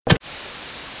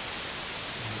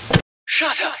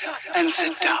Shut up and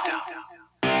sit down.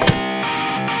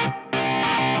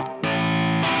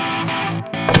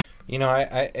 You know,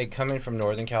 I coming from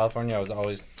Northern California, I was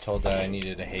always told that I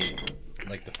needed to hate,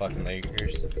 like, the fucking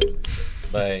Lakers.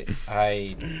 But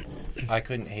I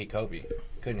couldn't hate Kobe.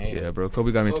 Couldn't hate him. Yeah, bro.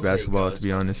 Kobe got me into basketball, to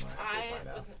be honest.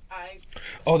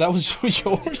 Oh, that was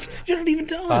yours? You're not even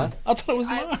done. Huh? I thought it was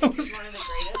mine. One of the greatest,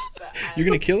 but You're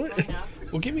going to kill it? growing up,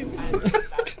 Well, give me I one. loved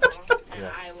basketball, and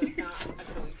I was not a Kobe fan.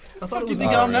 I thought it You was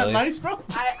think mine. I'm that really? nice, bro?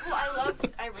 I respect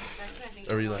it. I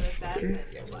think Are he's you one like- of the best. and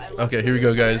I love Okay, here we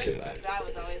go, guys. But I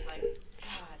was always like,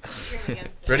 God, cheering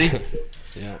against Ready? him.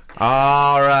 Yeah.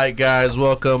 All right, guys.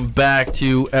 Welcome back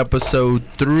to episode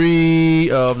 3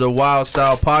 of the Wild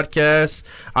Style Podcast.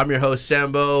 I'm your host,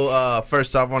 Sambo.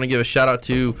 First off, I want to give a shout out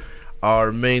to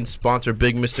our main sponsor,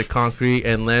 Big Mr. Concrete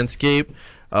and Landscape.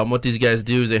 What these guys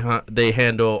do is they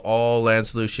handle all land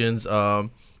solutions,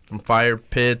 from fire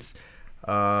pits,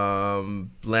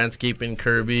 landscaping,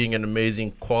 curbing, and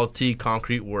amazing quality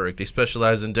concrete work. They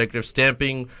specialize in decorative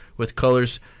stamping with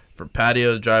colors for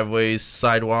patios, driveways,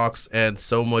 sidewalks, and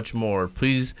so much more.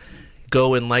 Please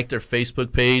go and like their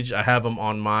Facebook page. I have them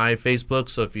on my Facebook,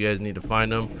 so if you guys need to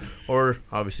find them, or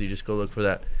obviously just go look for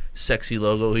that sexy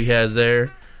logo he has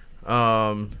there.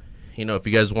 You know, if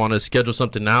you guys want to schedule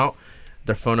something out,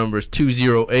 their phone number is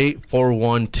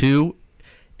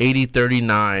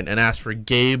 208-412-8039 and ask for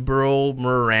Gabriel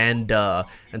Miranda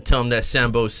and tell him that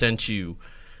Sambo sent you.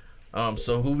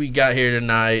 So who we got here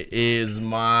tonight is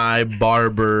my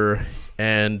barber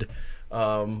and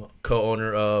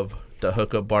co-owner of the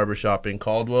Hookup Barbershop in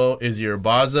Caldwell, Izzy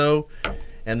Urbazo.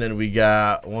 And then we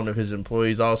got one of his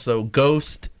employees also,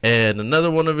 Ghost, and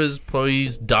another one of his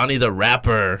employees, Donnie the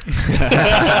Rapper.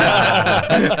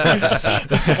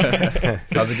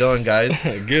 How's it going, guys?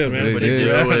 Good, man. What are you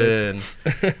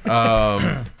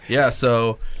doing? Yeah,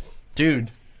 so,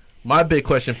 dude, my big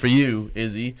question for you,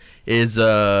 Izzy, is,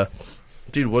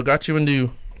 dude, what got you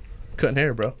into cutting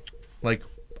hair, bro? Like,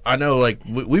 I know, like,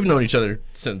 we've known each other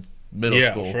since middle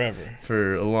school. Yeah, forever.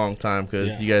 For a long time, because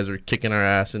Yeah. you guys were kicking our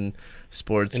ass in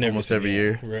sports And almost everything,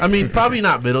 every yeah. year. Right. I mean, probably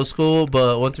not middle school,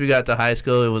 but once we got to high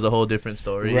school, it was a whole different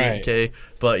story. Right. Okay.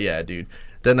 But yeah, dude.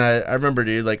 Then I remember,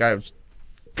 dude, like I was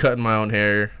cutting my own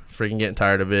hair, freaking getting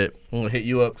tired of it. I'm gonna hit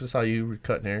you up just how you were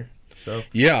cutting hair. So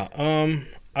Yeah,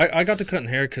 I got to cutting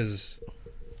hair because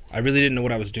I really didn't know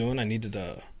what I was doing. I needed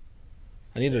a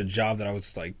job that I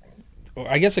was like, or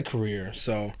I guess a career.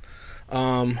 So,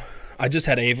 I just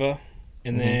had Ava,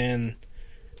 and then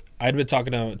I'd been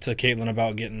talking to Caitlin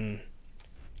about getting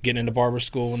into barber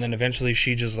school, and then eventually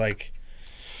she just like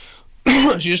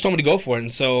she just told me to go for it,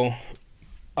 and so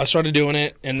I started doing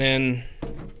it, and then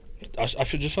I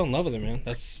just fell in love with it, man.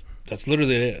 That's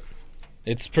literally it.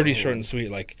 It's pretty short and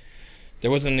sweet. Like there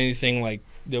wasn't anything like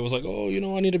there was like, oh, you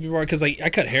know, I need to be barber, because like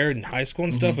I cut hair in high school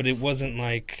and stuff, but it wasn't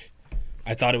like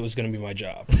I thought it was gonna be my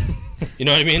job. You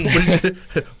know what I mean?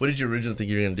 what did you originally think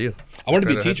you were gonna do? I wanted to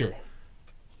be a Right, I teacher.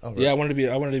 Oh, really? Yeah, I wanted to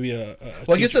be a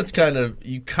Well, I guess teacher. that's kind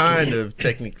of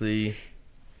technically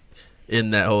in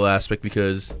that whole aspect,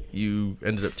 because you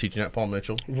ended up teaching at Paul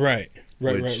Mitchell. right.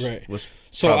 Which was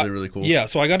So probably really cool. Yeah,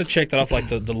 so I got to check that off like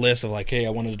the list of like, hey, I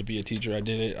wanted to be a teacher. I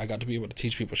did it. I got to be able to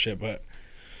teach people shit, but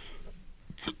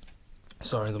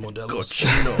sorry, the Modelo's.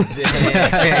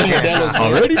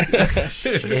 Already?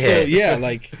 So yeah,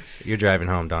 like You're driving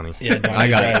home, Donnie. yeah, dog, I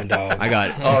got it. driving, dog. I got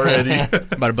it. Already.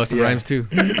 About to bust some rhymes, too.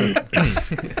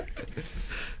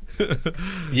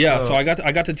 Yeah, so I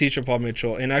got to teach at Paul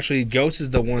Mitchell, and actually Ghost is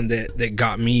the one that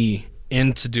got me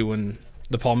into doing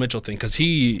the Paul Mitchell thing, because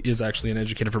he is actually an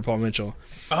educator for Paul Mitchell.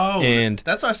 Oh, And-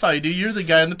 that's what I saw you do. You're the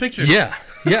guy in the picture. Yeah,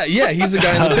 he's the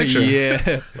guy in the picture.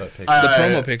 Yeah. What picture? The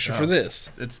promo picture for this.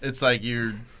 It's like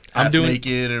you're I'm half doing-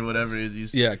 naked or whatever it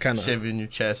is. You Yeah, kind of. shaving your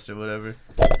chest or whatever.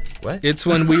 What? It's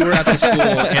when we were at the school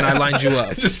and I lined you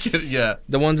up. Just kidding. Yeah.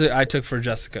 The ones that I took for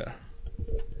Jessica.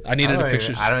 I needed a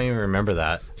picture. I don't even remember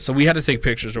that. So we had to take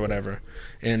pictures or whatever.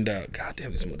 And God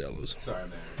damn these Modelos. Sorry,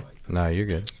 man. No, you're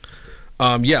good.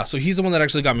 Yeah, so he's the one that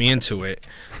actually got me into it.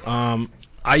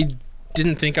 I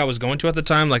didn't think I was going to at the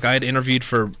time. Like I had interviewed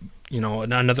for,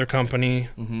 another company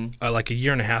like a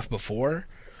year and a half before.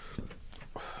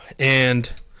 And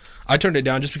I turned it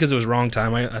down just because it was wrong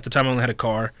time. At the time I only had a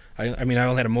car. I only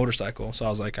had a motorcycle. So I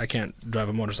was like, I can't drive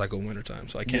a motorcycle in wintertime,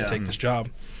 so I can't take this job.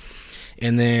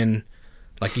 And then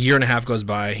like a year and a half goes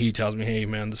by, he tells me, hey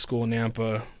man, the school in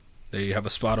Nampa, they have a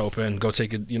spot open, go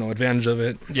take advantage of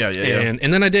it. Yeah.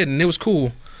 And then I did, and it was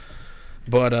cool.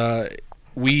 But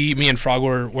me and Frog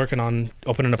were working on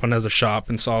opening up another shop,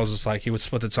 and so I was just like, he would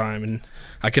split the time, and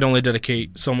I could only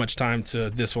dedicate so much time to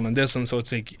this one and this one, so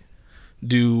it's like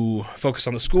focus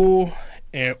on the school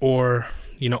or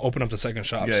open up the second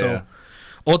shop. Yeah, so yeah.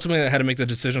 ultimately, I had to make the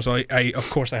decision. So I of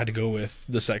course I had to go with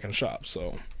the second shop.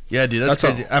 So Yeah, dude, that's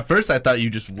That's crazy. At first, I thought you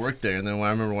just worked there, and then I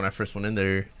remember when I first went in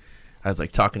there, I was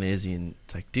like talking to Izzy, and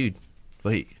it's like, dude,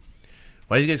 wait,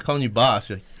 why are you guys calling you boss?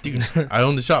 You're like, dude, I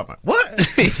own the shop. I'm like, what?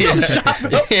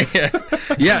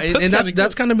 yeah, and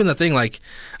that's kind of been the thing. Like,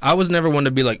 I was never one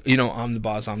to be like, I'm the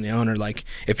boss, I'm the owner. Like,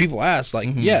 if people ask, like,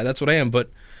 yeah, that's what I am. But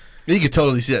You could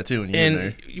totally see that too when you're in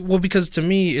there. well, because to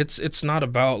me, it's not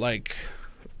about like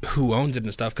who owns it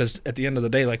and stuff. Because at the end of the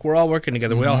day, like, we're all working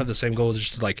together. We all have the same goals,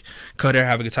 just to like cut hair,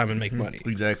 have a good time, and make money.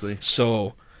 Exactly.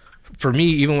 So for me,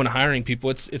 even when hiring people,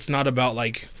 it's not about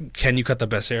like, can you cut the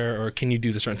best hair or can you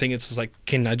do the certain thing. It's just like,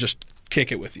 can I just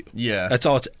kick it with you? Yeah. That's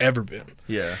all it's ever been.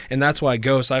 Yeah. And that's why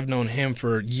Ghost, I've known him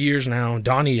for years now.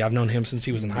 Donnie, I've known him since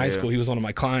he was in high school. He was one of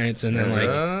my clients, and then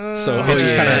so it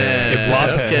just kind of it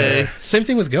blossomed. Okay. Same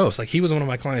thing with Ghost. Like, he was one of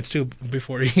my clients too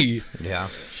before he Yeah.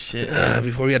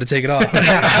 before we had to take it off.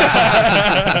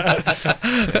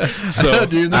 So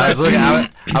dude, I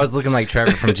was looking like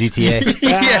Trevor from GTA.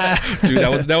 yeah, dude,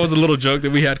 that was a little joke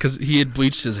that we had because he had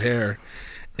bleached his hair.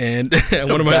 And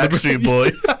one of my other Backstreet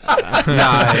Boy.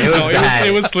 Nah, it was bad.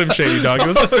 it was Slim Shady, dog. It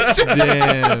was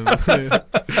Damn.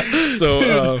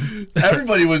 so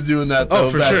Everybody was doing that though.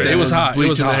 for back sure. then, It was hot. It bleaching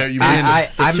was the hot. hair. You made I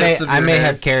the may tips of your may hair.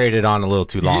 have carried it on a little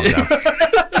too long though.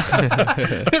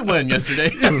 When yesterday.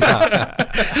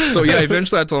 so yeah,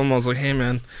 eventually I told him, I was like, hey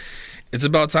man, it's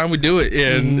about time we do it.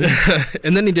 And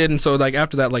and then he did. And so like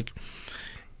after that, like,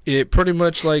 it pretty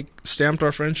much like stamped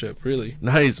our friendship, really.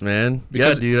 Nice, man.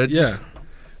 Because- yeah, dude. yeah.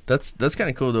 That's kind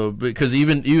of cool though, because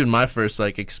even my first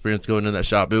like experience going in that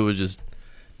shop, it was just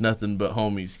nothing but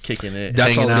homies kicking it,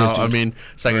 That's hanging all it is, out. dude. I mean,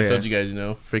 it's like Oh, I yeah. told you guys,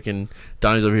 freaking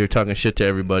Donnie's over here talking shit to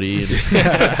everybody. And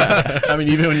I mean,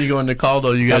 even when you go into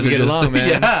Caldo, you That's guys how we are get just along, man.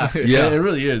 Yeah, Yeah. it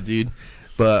really is, dude.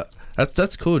 But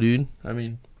that's cool, dude. I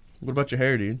mean, what about your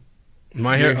hair, dude?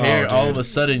 My Your hair, hair, oh, all dude. of a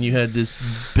sudden, you had this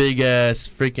big ass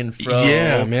freaking fro.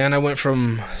 Yeah, man, I went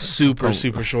from super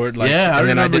short. Like, Yeah, I and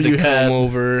then I remember did the you had comb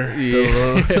over.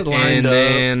 The lined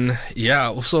And up.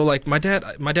 then so like my dad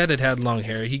had long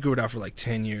hair. He grew it out for like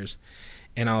 10 years,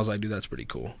 and I was like, dude, that's pretty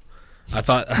cool. I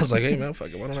was like, hey man,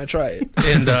 fuck it, why don't I try it?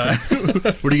 And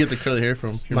Where do you get the curly hair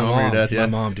from? Your my mom or your dad? Yeah.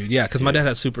 my mom, dude. Yeah, because my dad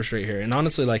had super straight hair, and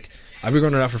honestly, like, I've been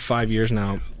growing it out for 5 years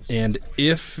now, and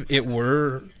if it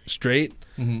were straight,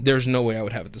 there's no way I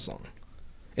would have it this long.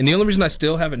 And the only reason I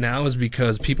still have it now is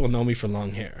because people know me for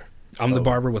long hair. I'm the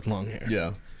barber with long hair.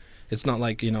 Yeah. It's not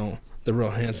like, the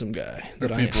real handsome guy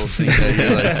that I People am. think that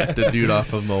you're like the dude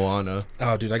off of Moana.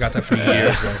 Oh, dude, I got that for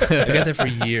years, bro. I got that for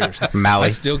years. Maui. I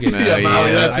still get it. Yeah,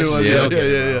 Maui, that's I who I- still yeah, get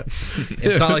it, yeah,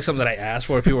 bro. It's not like something that I asked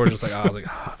for. People were just like, I was like,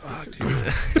 oh, fuck, dude.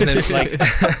 And then, like,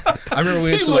 I remember we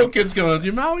went These to, little like, kids going,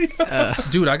 "You Maui?"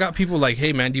 dude, I got people like,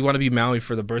 hey, man, do you want to be Maui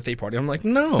for the birthday party? I'm like,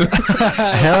 no.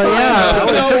 Hell yeah!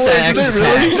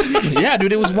 Yeah,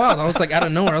 dude, it was wild. I was like, out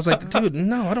of nowhere, I was like, dude,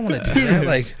 no, I don't want to do that.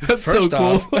 Like, That's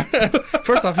so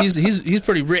first off, he's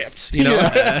pretty ripped, Your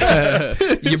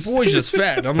boy's just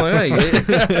fat. I'm like,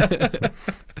 hey.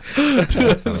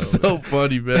 That's so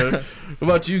funny, man. What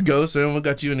about you, Ghost? Man, what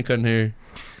got you into cutting hair?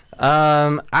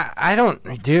 I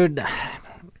don't, dude.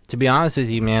 To be honest with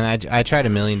you, man, I tried a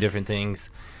million different things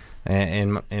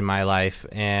in my life,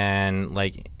 and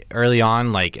like early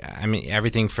on, like, I mean,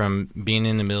 everything from being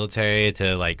in the military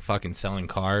to like fucking selling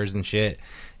cars and shit.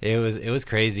 It was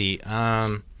crazy.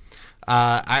 I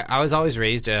was always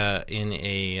raised in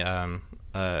a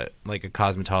like a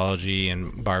cosmetology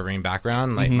and barbering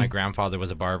background. Like my grandfather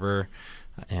was a barber,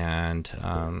 and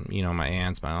my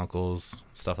aunts, my uncles,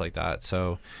 stuff like that.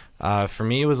 So for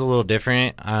me, it was a little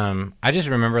different. I just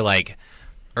remember like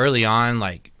early on,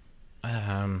 like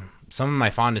some of my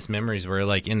fondest memories were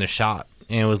like in the shop,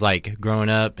 and it was like growing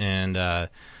up and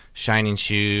shining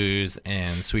shoes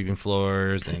and sweeping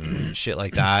floors and shit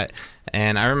like that.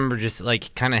 And I remember just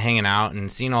like kind of hanging out and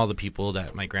seeing all the people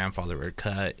that my grandfather would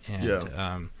cut,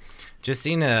 and just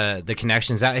seeing the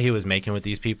connections that he was making with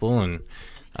these people. And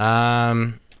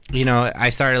I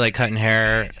started like cutting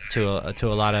hair to a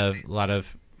lot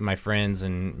of my friends,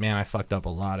 and man, I fucked up a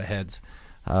lot of heads.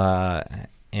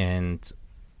 And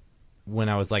when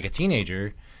I was like a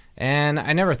teenager, and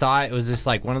I never thought it was just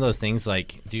like one of those things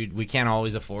like, dude, we can't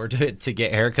always afford to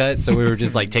get haircuts, so we were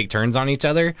just like take turns on each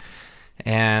other.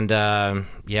 And I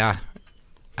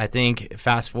think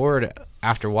fast forward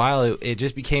after a while, it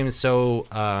just became so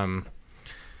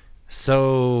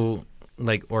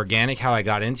like organic how I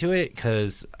got into it,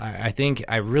 because I think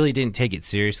I really didn't take it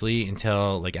seriously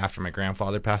until like after my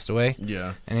grandfather passed away.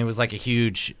 Yeah. And it was like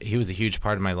he was a huge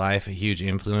part of my life, a huge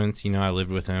influence. I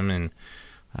lived with him, and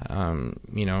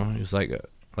it was like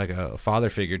a father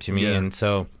figure to me, Yeah. and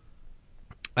so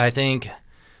I think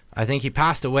he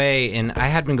passed away, and I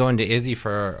had been going to Izzy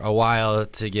for a while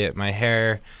to get my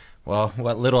hair. Well,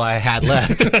 what little I had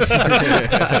left.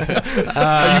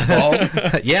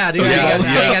 Yeah, dude. I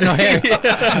ain't got no hair.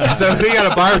 So we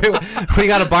got a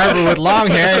barber with long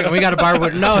hair, and we got a barber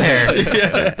with no hair.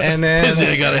 And then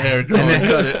You got a hair. Cut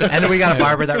it. and then we got a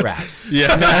barber that raps.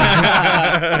 Yeah.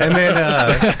 And then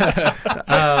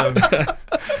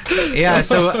yeah,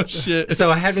 so Shit.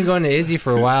 I had been going to Izzy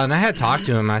for a while, and I had talked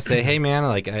to him. I say, hey man,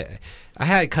 like I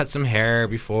had cut some hair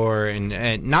before,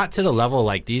 and not to the level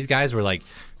like these guys were like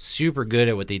super good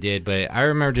at what they did, but I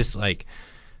remember just like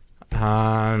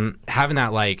having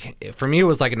that, like, for me it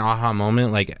was like an aha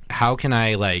moment, like how can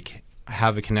I like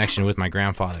have a connection with my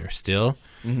grandfather still.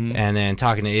 Mm-hmm. And then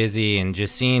talking to Izzy and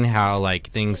just seeing how like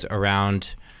things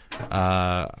around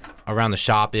the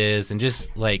shop is, and just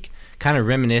like kind of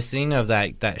reminiscing of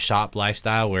that shop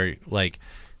lifestyle where like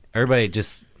everybody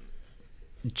just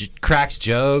cracks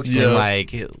jokes, Yeah. and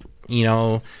like, you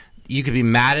know, you could be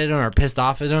mad at them or pissed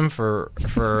off at them for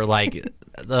like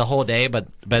the whole day, but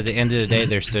at the end of the day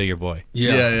they're still your boy.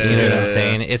 Yeah. You know what I'm yeah.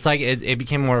 saying? It's like it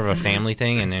became more of a family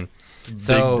thing, and then Big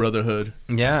so brotherhood.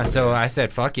 yeah, so I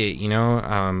said fuck it, you know.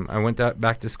 I went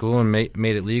back to school and made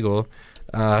it legal.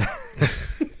 My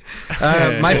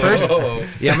first,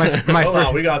 yeah, my Hold first,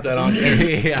 on, we got that on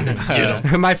here. yeah.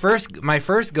 My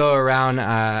first go around,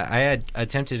 I had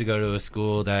attempted to go to a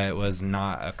school that was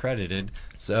not accredited,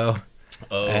 so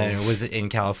and it was in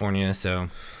California, so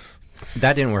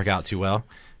that didn't work out too well.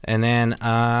 And then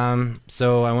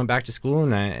so I went back to school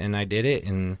and I did it,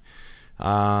 and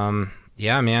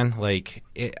yeah, man, like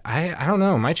I don't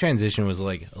know, my transition was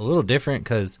like a little different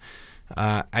because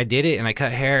I did it and I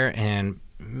cut hair, and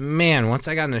man, once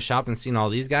I got in the shop and seen all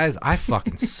these guys, I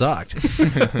fucking sucked.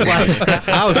 Like,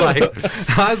 I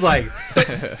was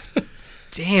like,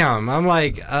 damn. I'm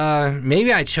like,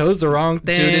 maybe I chose the wrong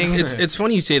thing. Dude, it's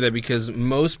funny you say that, because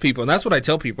most people, and that's what I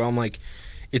tell people, I'm like,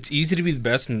 it's easy to be the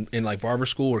best in like barber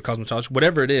school or cosmetology,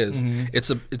 whatever it is.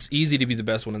 It's easy to be the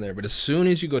best one in there, but as soon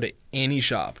as you go to any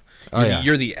shop,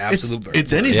 you're the absolute best.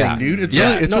 It's anything, Yeah. dude. It's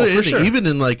Yeah, really, it's no, really for anything. sure. Even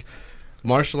in like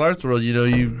martial arts world, you know,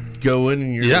 you go in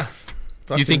and you're Yeah.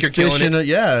 fucking think you're killing fishing it?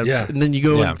 yeah. Yeah. And then you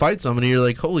go Yeah. and fight somebody, you're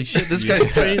like, holy shit, this guy's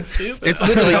trained too. It's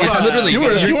literally you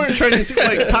weren't training too.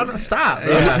 Like, time to stop.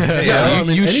 Bro. Yeah, I you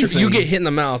mean, anything. you get hit in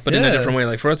the mouth, but in a Yeah. different way.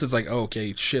 Like for us, it's like, oh,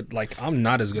 okay, shit, like I'm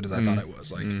not as good as I thought I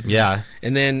was. Like, Yeah.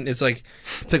 and then it's like,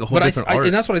 It's like a whole but different art.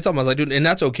 and that's what I tell them. I was like, dude, and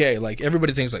that's okay. Like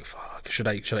everybody thinks like, fuck, should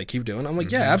I keep doing? I'm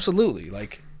like, yeah, absolutely.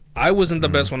 Like I wasn't the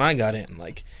best when I got in.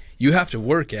 Like you have to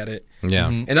work at it, Yeah.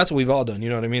 Mhm. and that's what we've all done. You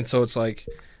know what I mean? So it's like,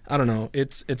 I don't know.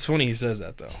 It's funny he says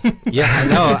that though. Yeah,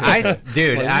 no,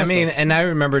 dude, Like, I what mean, the and I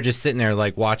remember just sitting there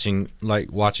like watching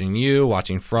you,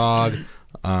 watching Frog,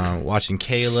 watching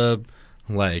Caleb,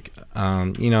 like,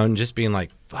 you know, and just being like,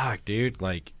 fuck, dude,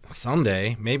 like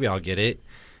someday maybe I'll get it.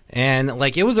 And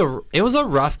like it was a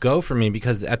rough go for me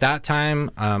because at that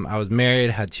time I was married,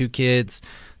 had 2 kids,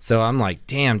 so I'm like,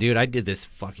 damn, dude, I did this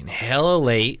fucking hella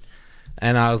late,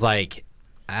 and I was like,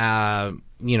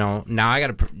 you know,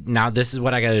 now this is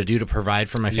what I gotta do to provide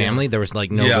for my family. There was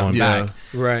like no going Yeah. back.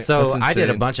 Right. So That's I did a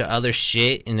insane. bunch of other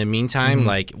shit in the meantime,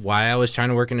 like while I was trying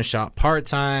to work in the shop part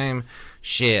time.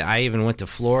 Shit, I even went to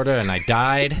Florida and I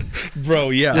died.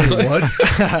 Bro, yeah. So, What?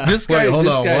 this guy, hold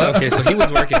this on, guy. what? Okay, so he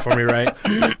was working for me, right?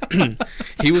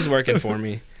 He was working for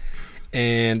me,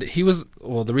 and he was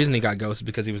the reason he got ghosted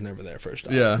because he was never there first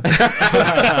time. Yeah.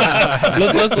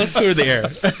 let's clear the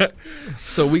air.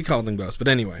 So we called him ghost, but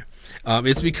anyway,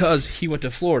 it's because he went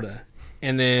to Florida,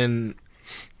 and then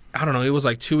I don't know. It was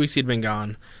like 2 weeks he'd been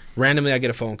gone. Randomly, I get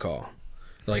a phone call,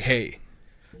 like, "Hey,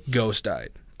 Ghost died."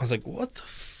 I was like, "What the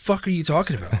fuck are you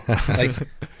talking about? like,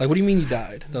 what do you mean he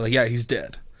died?" They're like, "Yeah, he's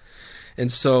dead."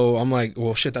 And so I'm like,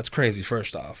 "Well, shit, that's crazy."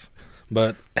 First off,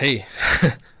 but hey,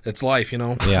 it's life, you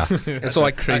know. Yeah. And so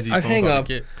I Crazy I phone hang call up.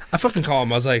 to get. I fucking call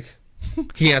him. I was like,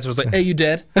 he answered. I was like, "Hey, you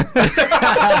dead?" I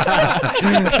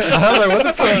was like, what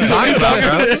the fuck are you talking about,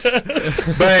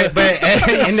 bro? But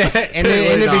in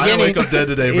the I beginning, wake up dead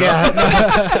today, bro.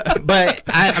 yeah. But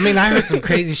I mean, I heard some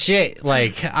crazy shit.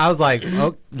 Like I was like,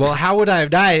 oh, well, how would I have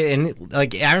died? And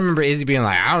like I remember Izzy being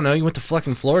like, I don't know, you went to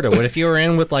fucking Florida. What if you were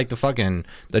in with like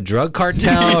the drug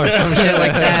cartel or some shit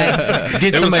like that?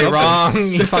 Did It was somebody something. wrong?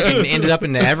 You fucking ended up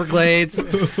in the Everglades.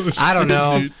 I don't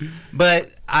know.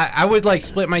 But I would like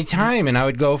split my time, and I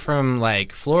would go from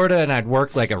like Florida and I'd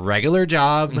work like a regular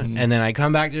job, and then I'd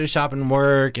come back to the shop and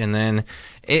work, and then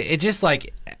it just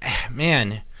like,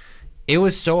 man, it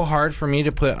was so hard for me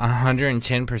to put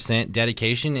 110%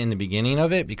 dedication in the beginning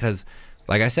of it because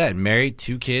like I said, married,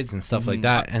 2 kids and stuff like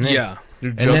that. And then Yeah.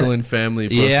 You're and then- juggling family.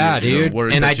 Plus yeah, your, dude.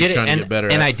 work And that I you're did it, trying to get better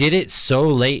and at. I did it so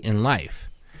late in life,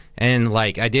 and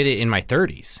like I did it in my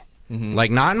 30s, like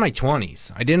not in my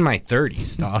 20s. I did it in my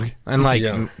 30s, dog, and like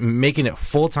Yeah. making it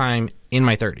full time in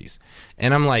my 30s.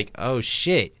 And I'm like, oh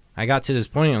shit! I got to this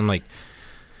point. I'm like,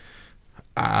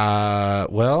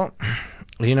 well,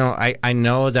 you know, I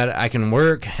know that I can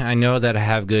work. I know that I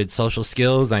have good social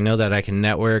skills. I know that I can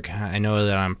network. I know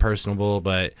that I'm personable,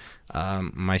 but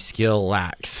my skill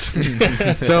lacks.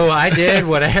 So I did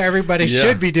what everybody Yeah.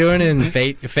 should be doing and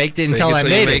faked it until it I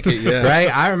till you made make it. it, yeah.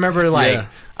 Right? I remember like Yeah.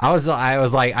 I was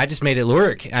like I just made it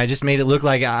work. I just made it look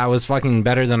like I was fucking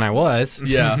better than I was.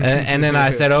 Yeah. And then I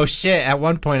said, "Oh shit!" At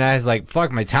one point, I was like,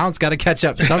 "Fuck, my talent's got to catch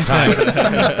up sometime."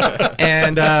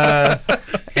 and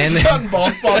He's cutting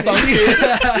bald spots on you.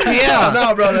 yeah,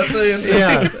 No, bro, that's it.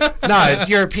 yeah, no, it's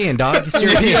European, dog. It's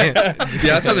European. Yeah,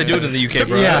 that's how they do it in the UK,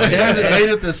 bro. Yeah. It hasn't made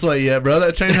it this way yet, bro.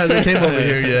 That train hasn't came over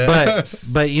here yet.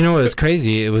 But you know what was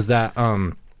crazy? It was that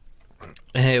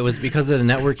it was because of the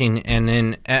networking, and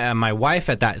then my wife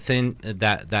at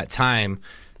that time,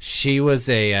 she was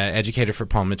a educator for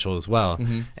Paul Mitchell as well,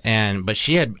 but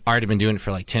she had already been doing it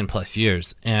for like 10+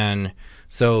 years, and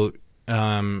so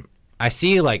I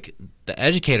see like the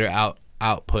educator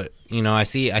output. You know, I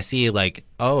see like,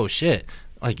 oh shit,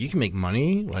 like you can make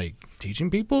money like teaching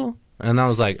people. And I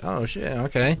was like, oh shit,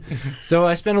 okay. So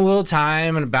I spent a little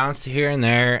time and bounced here and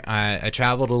there. I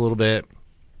traveled a little bit,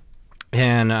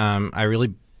 and I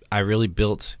really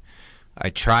built. I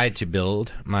tried to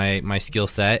build my skill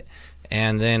set,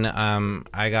 and then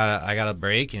I got a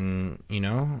break, and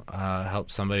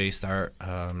helped somebody start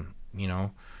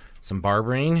some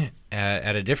barbering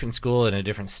at a different school in a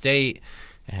different state,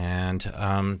 and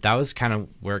that was kind of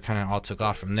where it kind of all took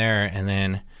off from there. And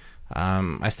then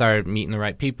I started meeting the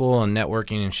right people and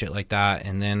networking and shit like that,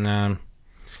 and then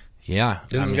yeah,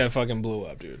 Then this guy fucking blew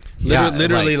up, dude. Yeah,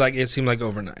 Literally, like it seemed like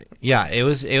overnight. yeah, it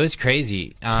was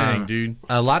crazy. Dang, dude.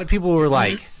 A lot of people were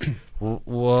like,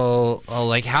 well,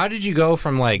 like, how did you go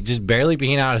from like just barely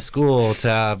being out of school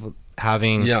to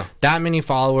having Yeah. that many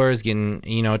followers, getting,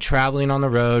 traveling on the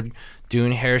road,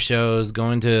 doing hair shows,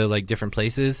 going to like different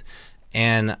places?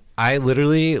 And I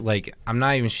literally, like, I'm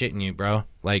not even shitting you, bro.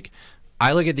 Like,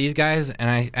 I look at these guys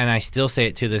and I still say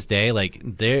it to this day, like,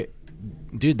 they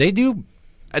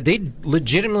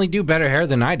legitimately do better hair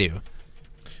than I do.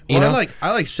 Well,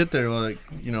 I like sit there like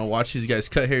watch these guys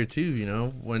cut hair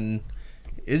too. When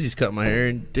Izzy's cutting my hair,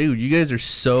 and dude, you guys are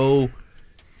so.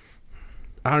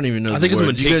 I don't even know. I think it's the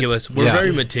word. You guys- meticulous. We're Yeah.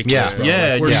 very meticulous. Yeah. Bro.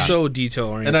 Yeah, Like, we're yeah. so detail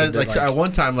oriented. And I at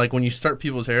one time, like when you start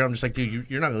people's hair, I'm just like, dude,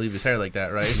 you're not gonna leave his hair like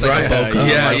that, right? It's like Right. a bowl cut.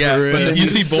 Yeah, I'm like, yeah. for real? But then you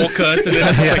see bowl cuts, and then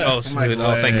it's just like, oh, I'm smooth. like,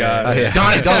 Oh, thank God. yeah.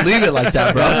 Donnie, don't leave it like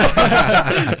that,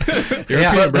 bro.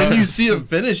 Yeah, But then you see him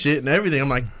finish it and everything. I'm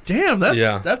like, damn,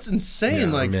 that's insane.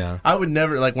 Yeah. Like, Yeah. I would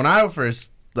never like when I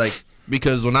first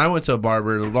because when I went to a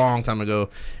barber a long time ago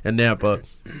in Nampa,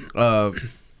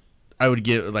 I would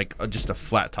get like just a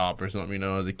flat top or something,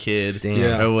 as a kid,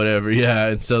 Damn. or whatever. Yeah,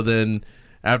 and so then.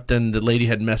 After the lady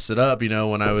had messed it up,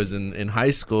 when I was in high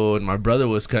school and my brother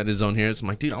was cutting his own hair, so I'm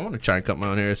like, dude, I want to try and cut my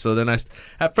own hair. So then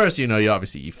at first, you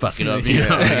obviously fuck it up, you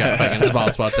got fucking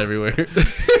bald spots everywhere.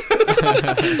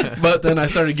 But then I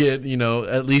started getting,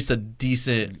 at least a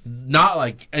decent, not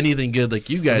like anything good like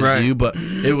you guys Right. do, but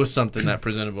it was something that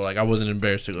presentable. Like I wasn't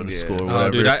embarrassed to go to school or whatever.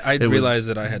 Oh, dude, I It was- realized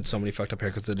that I had so many fucked up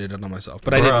haircuts I did it on myself,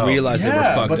 but I Bro. didn't realize they were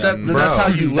Yeah, fucked but up. that's how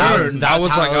you learn. I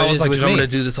was how like, it is with dude, I'm me. gonna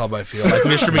do this all by feel. Like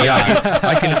Mr. Miyagi,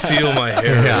 I can feel my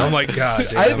hair. Yeah. Oh my God,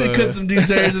 damn. I even cut some dude's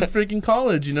hairs in freaking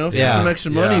college, for Yeah. some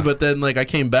extra money. Yeah. But then, like, I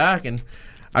came back and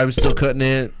I was still cutting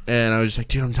it, and I was just like,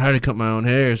 dude, I'm tired of cutting my own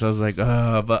hair. So I was like,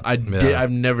 but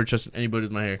I've never trusted anybody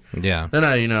with my hair. Yeah. Then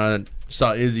I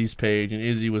saw Izzy's page, and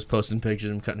Izzy was posting pictures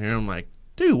of him cutting hair. I'm like,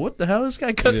 dude, what the hell? This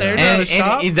guy cuts hair down And, a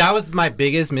shop? and that was my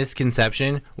biggest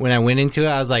misconception when I went into it.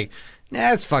 I was like,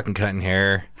 nah, it's fucking cutting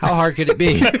hair. How hard could it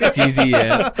be? It's easy,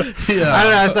 yeah. Yeah. I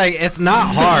don't know. It's like, it's not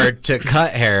hard to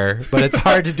cut hair, but it's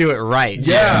hard to do it right.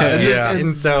 Yeah, and Yeah. it's-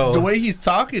 And so the way he's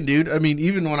talking, dude. I mean,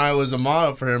 even when I was a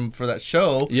model for him for that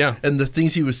show, Yeah. and the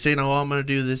things he was saying, oh, I'm gonna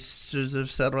do this, Yeah.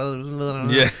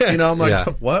 I'm like, Yeah.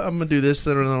 what? I'm gonna do this,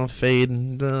 fade,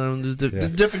 and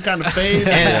different kind of fade.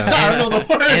 And- I don't know the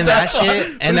words. and that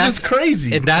shit, and it's that's just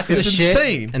crazy. and that's it's the shit,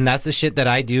 insane. and that's the shit that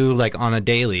I do like on a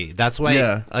daily. That's why,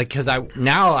 Yeah. like, because I It's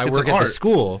work an at art. the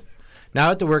school. Now I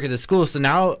have to work at the school. So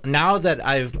now that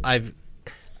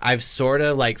I've sort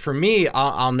of like, for me,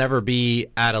 I'll never be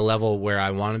at a level where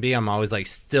I want to be. I'm always like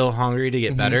still hungry to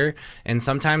get better. And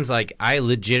sometimes like I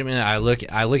look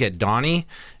at Donnie,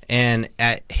 And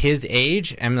at his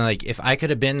age, I'm like, if I could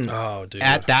have been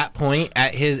at that point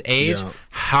at his age,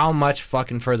 how much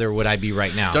fucking further would I be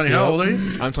right now? Johnny, how old are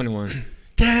you? I'm 21.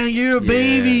 Dang, you're a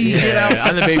baby. Yeah. Get out.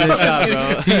 I'm the baby in the shop,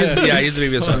 bro. he's the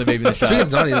baby. I'm the baby in the shop. Speaking of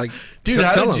Johnny, like, Dude,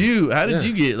 how did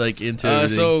you get like into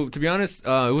everything? So to be honest,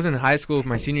 it was in high school.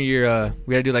 My senior year,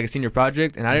 we had to do like a senior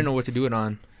project, and I didn't know what to do it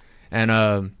on.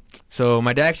 And so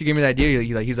my dad actually gave me the idea.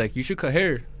 He's like, you should cut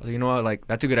hair. I was like, you know what? Like,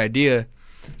 that's a good idea.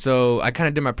 So I kind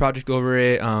of did my project over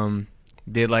it.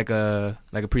 Did like a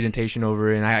presentation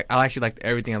over it, and I actually liked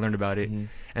everything I learned about it. Mm-hmm.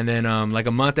 And then like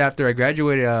a month after I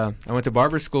graduated, I went to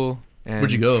barber school. And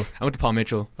where'd you go? I went to Paul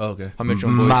Mitchell. Oh, okay. Paul Mitchell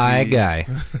in Boise. My guy.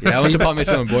 Yeah, I went to Paul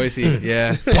Mitchell in Boise.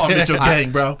 Yeah. Paul Mitchell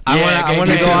gang, bro. I want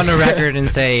to go on the record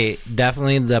and say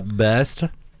definitely the best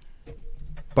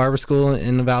barber school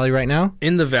in the valley right now.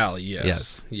 In the valley,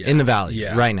 yes. Yeah. In the valley,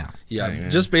 right now. Yeah,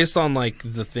 just based on like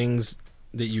the things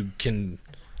that you can,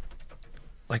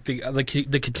 like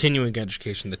the continuing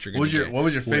education that you're going to get. What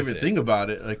was your favorite thing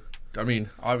about it? Like, I mean,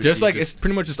 obviously, just like it's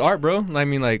pretty much just art, bro. I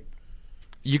mean, like,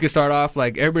 you could start off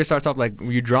like everybody starts off like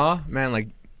when you draw, man. Like,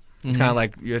 it's kind of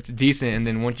like it's decent, and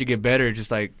then once you get better,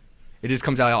 just like it just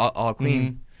comes out all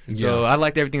clean. Mm-hmm. So I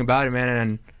liked everything about it, man,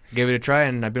 and gave it a try,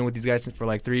 and I've been with these guys for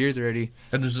like 3 years already.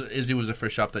 And Izzy was the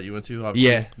first shop that you went to,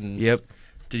 obviously? Yeah. Yep.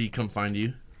 Did he come find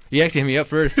you? He actually hit me up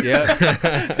first. Yeah.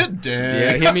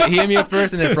 Damn. Yeah, he hit me up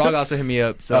first, and then Frog also hit me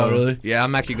up. So really? Yeah,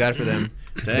 I'm actually glad for them.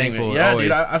 Thankful. Man. Yeah,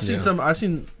 always. dude. I've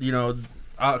seen you know,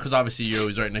 because obviously you're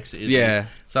always right next to Izzy. Yeah.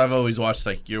 So I've always watched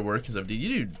like your work and stuff. Dude,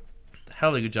 you do a hell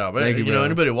of a good job. Thank you, know, bro.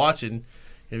 anybody watching,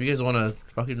 if you guys want a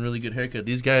fucking really good haircut,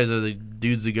 these guys are the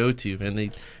dudes to go to, and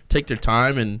they take their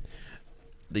time and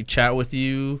they chat with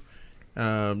you.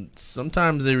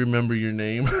 Sometimes they remember your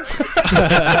name. Lance.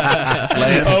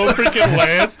 Oh, freaking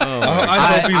Lance!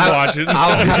 I hope he's watching.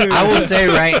 I will say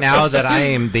right now that I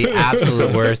am the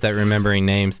absolute worst at remembering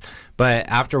names. But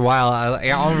after a while,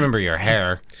 I'll remember your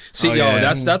hair. See,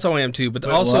 that's how I am too. But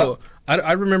also,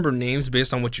 I remember names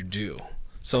based on what you do.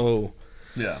 So,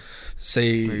 say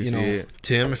you know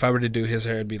Tim. If I were to do his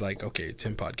hair, it'd be like, okay,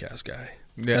 Tim podcast guy.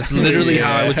 Yeah. That's literally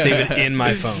how I would save it in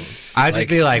my phone. I'd just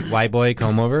be like, white boy,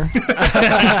 comb over.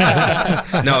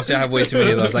 No, see, I have way too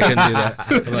many of those. I couldn't do that.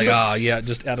 I'm like, oh, yeah,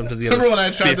 just add them to the other. Remember when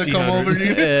I tried to come over to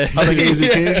you? I was like, Izzy,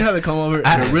 can you try to come over?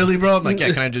 Really, bro? I'm like, yeah,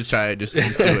 can I just try it? Just do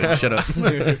it. Shut up.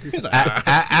 Like,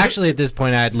 actually, at this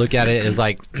point, I'd look at it as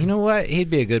like, you know what? He'd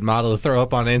be a good model to throw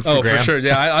up on Instagram. Oh, for sure.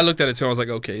 Yeah, I looked at it too. I was like,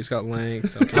 okay, he's got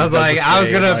length. Okay, I was like, I was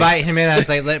going to invite him in. I was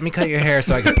like, let me cut your hair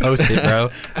so I can post it,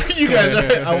 bro. You guys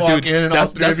are, I walk in and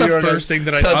that's the first thing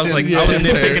that I was like, I was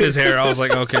nitpicking his hair. I was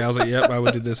like, okay. I was like, yep, I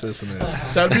would do this, and this.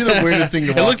 That'd be the weirdest thing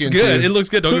to walk into. It looks good. It looks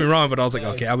good. Don't get me wrong, but I was like,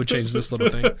 okay, I would change this little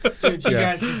thing. Dude, you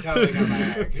guys can totally got my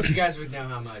hair because you guys would know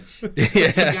how much. You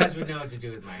guys would know what to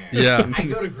do with my hair. Yeah. I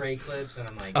go to Great Clips and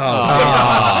I'm like,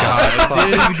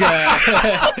 God, this guy.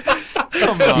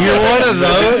 Come on. You're one of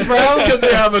those, bro? Because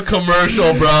they have a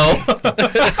commercial, bro.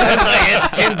 It's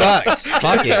 $10.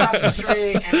 Fuck it. across the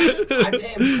street and I pay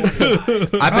him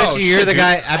 $25. I bet you're the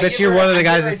guy. I bet you're one of the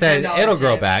guys that said it'll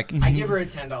grow back. I give her a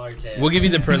 $10 tip. We'll give you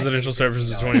the presidential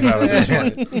services of 25 at this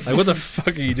point. Like, what the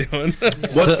fuck are you doing?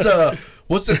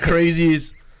 What's the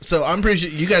craziest? So I'm pretty sure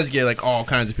you guys get like all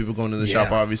kinds of people going to the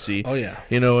shop, obviously. Oh yeah.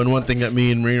 You know, and one thing that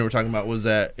me and Marina were talking about was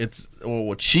that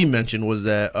what she mentioned was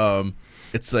that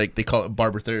it's like they call it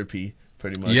barber therapy,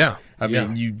 pretty much. Yeah. I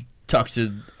mean, you talk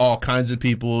to all kinds of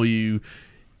people.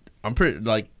 I'm pretty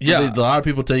like a lot of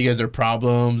people tell you guys their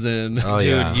problems and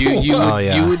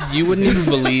you wouldn't even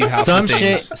believe how some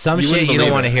shit you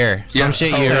don't want to hear. Some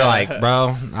shit you're like,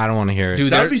 bro, I don't want to hear it.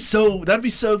 Dude, that'd be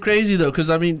so crazy though, because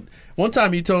I mean, one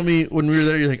time you told me when we were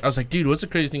there, I was like, dude, what's the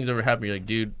craziest thing that's ever happened? You're like,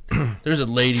 dude, there's a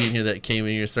lady in here that came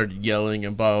in here and started yelling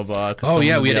and blah blah blah. Oh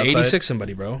yeah, we had 86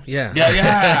 somebody, bro.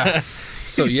 Yeah.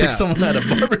 So someone at a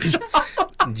barbershop.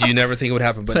 You never think it would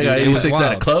happen, but I got 86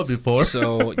 at a club before.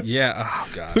 So yeah, oh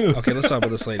god. Okay, let's talk about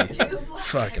this lady.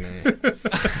 Fucking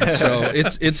A. So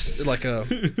it's like a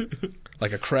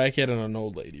crackhead and an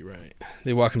old lady, right?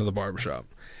 They walk into the barbershop,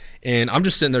 and I'm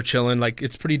just sitting there chilling, like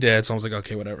it's pretty dead. So I was like,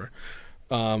 okay, whatever.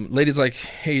 Lady's like,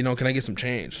 hey, you know, can I get some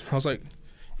change? I was like,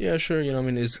 yeah, sure. You know, I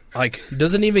mean, is like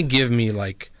doesn't even give me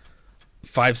like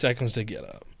 5 seconds to get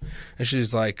up, and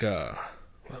she's like,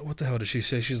 what the hell did she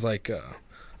say? She's like,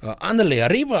 andale,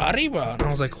 arriba. And I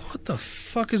was like, what the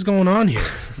fuck is going on here?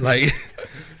 Like,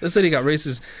 this lady got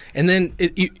racist. And then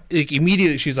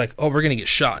immediately she's like, oh, we're going to get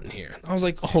shot in here. I was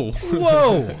like, oh,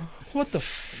 whoa. What the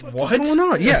fuck is going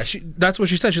on? Yeah, that's what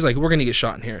she said. She's like, we're going to get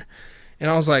shot in here. And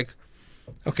I was like,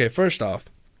 okay, first off,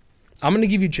 I'm going to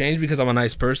give you change because I'm a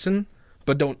nice person,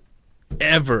 but don't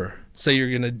ever say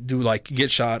you're gonna do like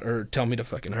get shot or tell me to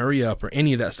fucking hurry up or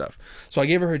any of that stuff. So I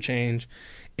gave her her change,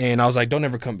 and I was like, don't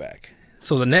ever come back.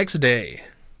 So the next day,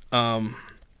 I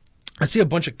see a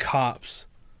bunch of cops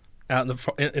out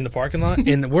in the parking lot,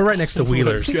 and we're right next to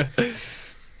Wheelers.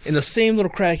 And the same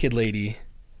little crackhead lady,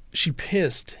 she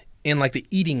pissed in like the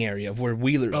eating area of where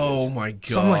Wheelers Oh is. my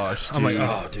gosh! So I'm like,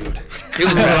 oh, dude. It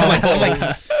was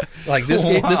like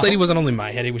this lady wasn't only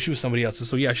my headache, but she was somebody else's.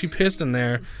 So yeah, she pissed in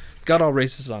there, got all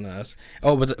racist on us.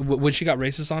 Oh, but when she got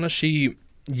racist on us, she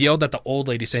yelled at the old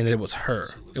lady saying that it was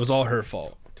her. It was all her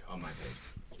fault.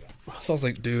 So I was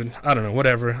like, dude, I don't know,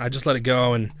 whatever. I just let it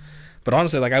go. But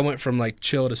honestly, like I went from like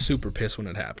chill to super pissed when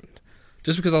it happened,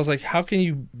 just because I was like, how can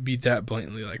you be that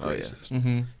blatantly like racist? Yeah.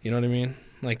 Mm-hmm. You know what I mean?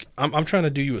 Like I'm trying to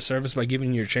do you a service by giving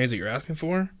you your change that you're asking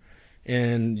for,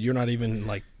 and you're not even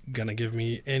like gonna give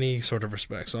me any sort of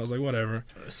respect. So I was like, whatever.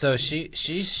 So she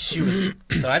was.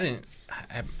 So I didn't.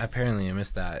 Apparently, I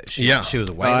missed that. She was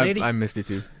a white I- lady. I missed it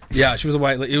too. Yeah, she was a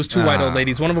white. It was two white old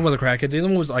ladies. One of them was a crackhead. The other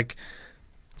one was like,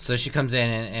 So she comes in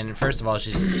and first of all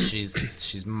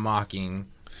she's mocking.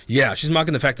 yeah, she's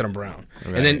mocking the fact that I'm brown.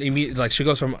 Right. And then immediately, like she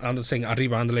goes from saying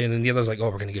arriba andale, and then the other's like, oh,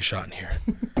 we're gonna get shot in here.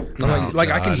 And I'm like,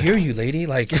 I can hear you, lady.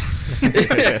 Like, you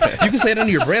can say it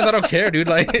under your breath. I don't care, dude.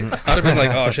 Like, I'd have been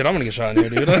like, oh shit, I'm gonna get shot in here,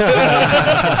 dude.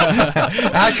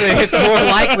 Actually, it's more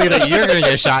likely that you're gonna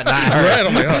get shot, not her. Right?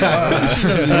 I'm like,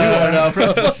 oh,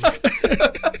 fuck.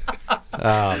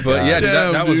 But yeah, dude,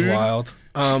 that was wild.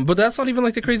 But that's not even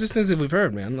like the craziest things that we've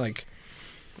heard, man. Like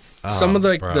some of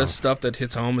the stuff that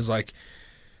hits home is like,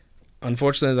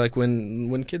 unfortunately, like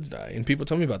when kids die, and people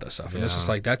tell me about that stuff, and it's just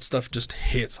like that stuff just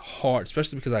hits hard,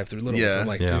 especially because I have 3 little ones. I'm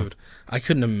like, dude, I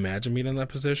couldn't imagine being in that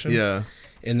position. Yeah.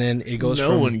 And then it goes No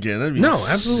from one can. That'd be no,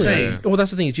 absolutely. insane. Well, that's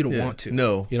the thing is you don't Yeah. want to.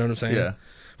 No. You know what I'm saying? Yeah.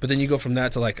 But then you go from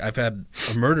that to like I've had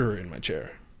a murderer in my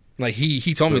chair. Like he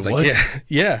told me, Wait, it's like what?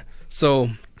 yeah. So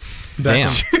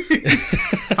Damn.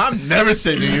 I'm never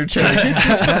sitting in your chair. There's a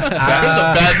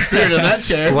bad spirit in that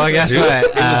chair. Well, guess Dude, what?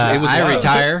 it was I wild.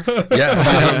 retire.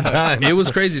 Yeah, it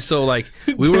was crazy. So like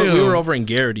we were over in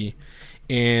Garrity,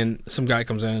 and some guy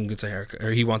comes in and gets a haircut,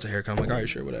 or he wants a haircut. I'm like, all right,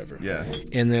 sure, whatever. Yeah.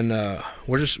 And then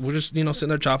we're just sitting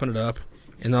there chopping it up,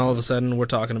 and then all of a sudden we're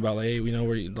talking about like, hey, we know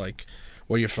where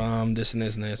you're from, this and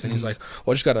this and this, and he's like,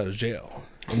 well, I just got out of jail.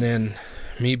 And then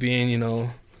me being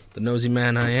the nosy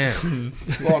man I am.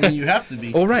 Well, I mean, you have to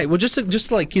be. Oh right. Well, just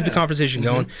to like keep the conversation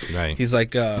going. Right. He's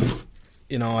like, I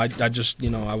just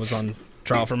I was on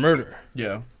trial for murder.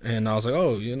 Yeah. And I was like,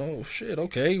 oh, shit,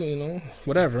 okay,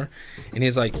 whatever. And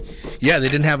he's like, yeah, they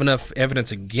didn't have enough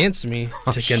evidence against me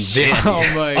to convict me. Oh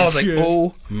my I was like, goodness.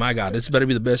 oh my God, this better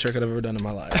be the best haircut I've ever done in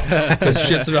my life. This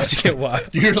shit's about to get wild.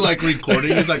 You're like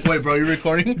recording. He's like, wait, bro, you're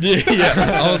recording?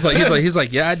 Yeah. I was like, he's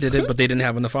like, yeah, I did it, but they didn't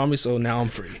have enough on me, so now I'm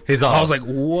free. I was like,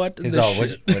 what? He's the all.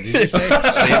 shit? What did you say?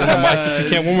 Say it in the mic if you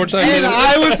can one more time. And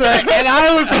I was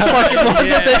a fucking one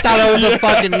that they thought I was a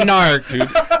fucking narc, dude.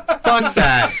 Fuck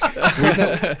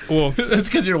that. Well, That's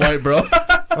because you're white, bro.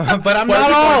 But I'm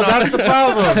not all. That's the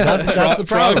problem. That's the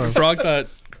problem. Frog thought,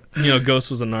 Ghost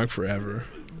was a narc forever.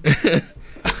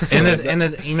 And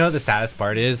the saddest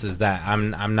part is that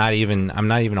I'm not even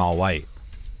all white.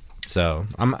 So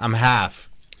I'm half.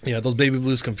 Yeah, those baby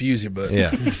blues confuse you, but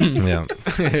Yeah. Yeah.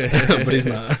 but he's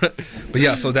not. But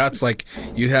yeah, so that's like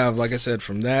you have, like I said,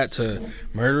 from that to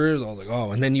murderers. I was like,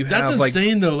 oh, and then you have That's like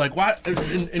insane, though. Like, why?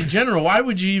 In general, why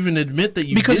would you even admit that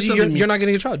you because did you're something not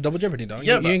gonna get tried. Double jeopardy, dog.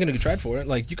 Yeah, you ain't gonna get tried for it.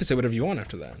 Like you can say whatever you want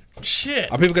after that.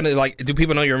 shit? Are people gonna do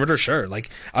people know you're a murderer? Sure. Like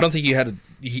I don't think you had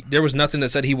there was nothing that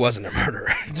said he wasn't a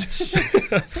murderer.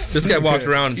 This guy walked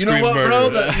around and You know screamed what, bro?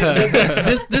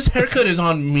 murder. This haircut is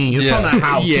on me. It's Yeah. on the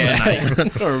house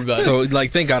tonight. So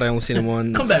like, thank God I only seen him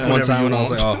one back one whenever time, you and I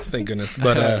was like, want. oh, thank goodness.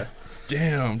 But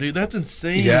Damn, dude, that's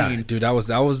insane. yeah, dude, that was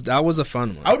a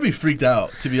fun one. I would be freaked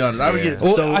out, to be honest. I would get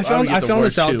Well, so. I found would get the this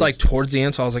worst out chills. like towards the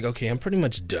end, so I was like, okay, I'm pretty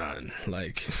much done.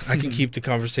 Like, I can keep the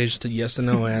conversation to yes and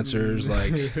no answers.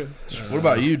 Like, What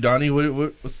about you, Donnie?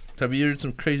 Have you heard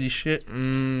some crazy shit?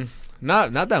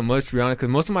 Not that much, to be honest, because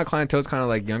most of my clientele is kind of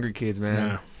like younger kids, man.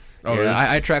 nah. Oh, yeah, really?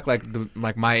 I track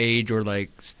like my age or like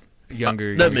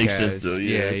younger. That younger makes cats. sense, though.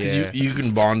 Yeah, yeah. 'cause you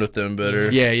can bond with them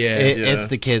better. Yeah, yeah. It's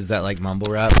the kids that like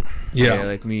mumble rap. Yeah,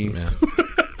 like me. Yeah.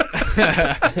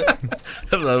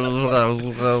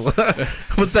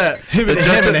 What's that? The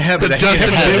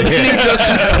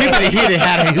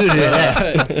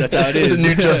That's how it The is.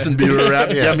 new Justin Bieber rap.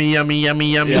 Yummy, yummy,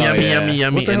 yummy, yummy, Yeah, yummy, yeah. yummy,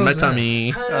 yummy What the in hell my is that?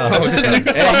 tummy.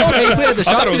 Hey, you played at the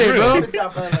shop today, bro. It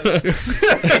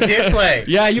did play.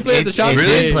 Yeah, you played at the shop It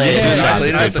today. did play Yeah. at the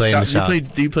shop. I played at the shop.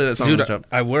 Do you play that song in Dude, the shop?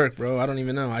 I work, bro. I don't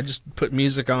even know. I just put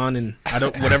music on and I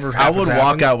don't whatever. I would happens,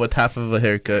 walk happens. out with half of a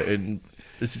haircut and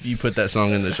if you put that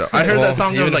song in the show. I heard that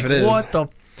song. I was like, what the?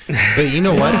 But you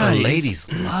know what? Nice. The ladies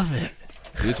love it.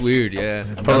 It's weird, yeah.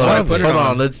 Hold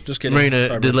on. Let's Just kidding. Marina,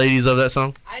 Sorry, did bro. ladies love that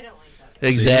song? I don't like that.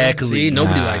 Exactly. See,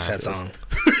 nobody Nah. likes that song.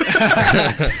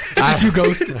 You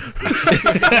ghosted.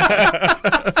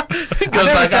 Goes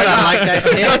like, I like that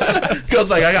shit. Goes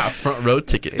like, I got front row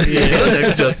tickets. to the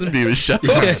next Justin Bieber show.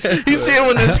 You see him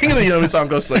when they're singing the Yummy song,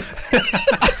 goes like,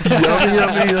 yummy,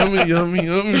 yummy, yummy, yummy,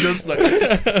 yummy. Goes like,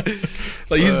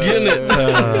 Like he's getting it.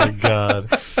 Oh god.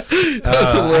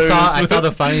 That's hilarious. I saw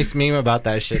the funniest meme about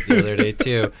that shit the other day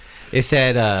too. It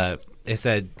said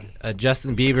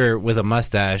Justin Bieber with a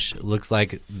mustache looks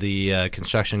like the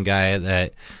construction guy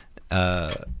that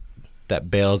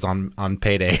bails on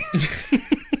payday.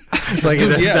 Like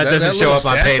Dude, that, yeah, that doesn't that show little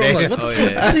up on stash, bro, payday. like, what the Oh, fuck?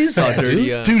 yeah. That is All that, dirty, dude.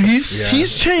 yeah. dude, Yeah.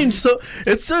 he's changed. So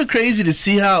it's so crazy to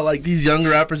see how like these young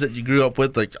rappers that you grew up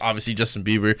with, like obviously Justin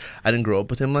Bieber. I didn't grow up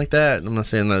with him like that. I'm not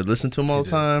saying that I listen to him all the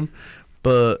time,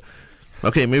 but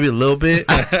okay, maybe a little bit.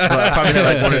 But I probably had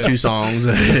like 1 or 2 songs.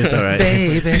 It's all right.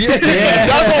 Baby. Yeah,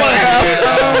 that's all I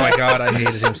have. Oh my god, I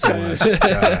hated him so much.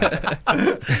 God.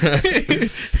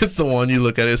 It's the one you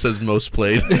look at. It says most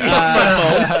played.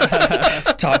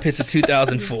 Top hits of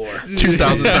 2004.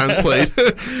 2,000 times played.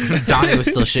 Donnie was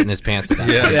still shitting his pants at that.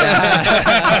 Yeah.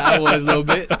 Yeah, I was a little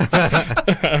bit.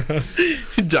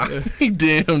 Damn, dude,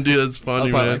 that's I was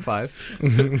funny, probably man. like 5.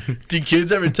 Do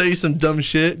kids ever tell you some dumb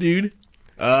shit, dude?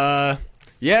 Yeah.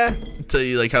 Tell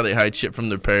you like how they hide shit from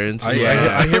their parents?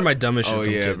 I hear my dumbest shit Oh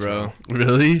from yeah, kids, bro.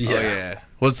 Really? Yeah. Oh yeah.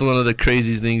 What's one of the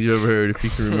craziest things you ever heard, if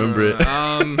you can remember it?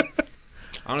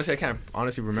 Honestly, I can't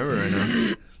honestly remember right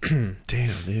now.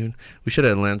 Damn, dude. We should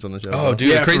have had Lance on the show. Oh, dude,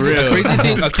 Yeah, a crazy for real.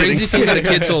 thing that a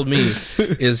kid told me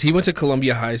is he went to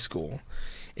Columbia High School,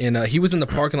 and he was in the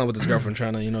parking lot with his girlfriend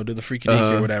trying to, do the freaky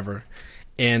deaky or whatever.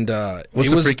 And What's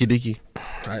it the was, freaky deaky?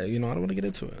 I don't want to get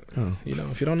into it. Oh.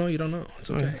 If you don't know, you don't know. It's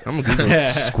okay. I'm gonna Google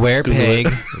it. Square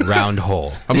peg, round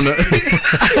hole. I'm gonna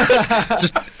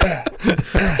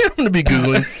I'm gonna be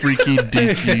googling freaky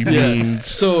deaky memes.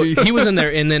 So he was in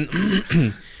there, and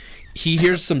then he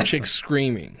hears some chick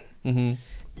screaming, Mm-hmm.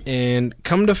 and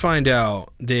come to find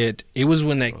out that it was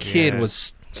when that kid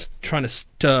was trying to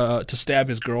stab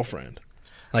his girlfriend.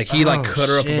 Like he Oh, cut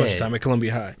her up a bunch of shit. time at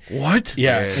Columbia High. What?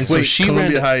 Yeah, Yeah. and so Wait, she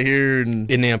Columbia ran High here and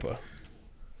in Nampa.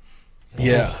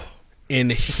 Yeah,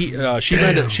 and she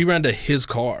ran to his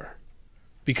car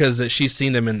because she's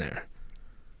seen them in there.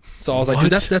 So I was like,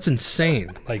 dude, What? that's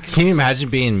insane. Like, Can you imagine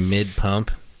being mid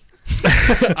pump?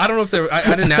 I don't know if they're.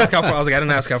 I didn't ask how far. I was like, I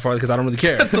didn't ask how far because I don't really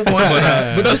care. but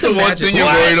that's the one thing you're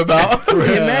worried about.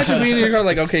 Imagine being in your car,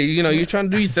 like, okay, you're trying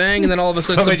to do your thing, and then all of a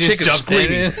sudden some Somebody chick just is jumps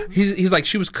screaming. in. He's like,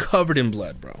 she was covered in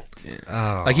blood, bro.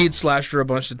 Oh. Like he'd slashed her a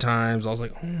bunch of times. I was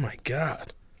like, oh my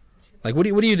god. Like, what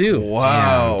do you do?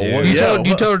 Wow. Damn, dude. What- You yeah, tell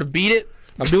what- her to beat it?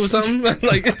 I'm doing something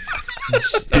like,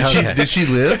 Did she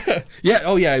live? yeah,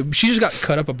 oh yeah. She just got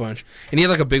cut up a bunch, and he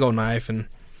had like a big old knife, and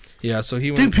yeah, so he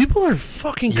went. Dude, people are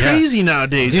fucking crazy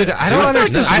nowadays. Dude, I don't feel like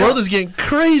understand- This I world don't- is getting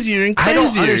crazier and I crazier.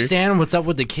 don't understand what's up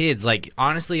with the kids. Like,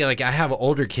 honestly, like, I have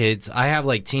older kids. I have,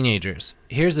 like, teenagers.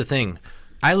 Here's the thing.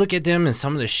 I look at them and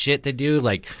some of the shit they do,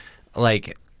 like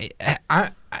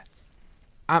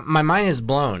my mind is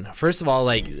blown. First of all,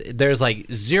 like, there's, like,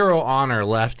 zero honor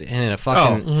left in a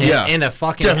fucking... in a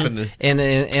fucking... Definitely. In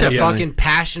a Definitely. fucking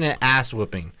passionate ass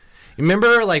whooping.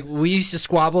 Remember, like, we used to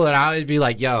squabble it out. It'd be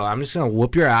like, yo, I'm just going to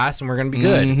whoop your ass and we're going to be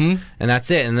good. Mhm. And that's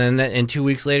it. And then and 2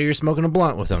 weeks later, you're smoking a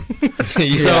blunt with them.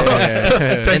 Technically,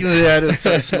 I didn't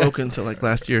start smoking until like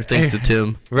last year, thanks to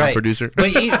Tim, our Right. producer.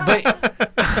 But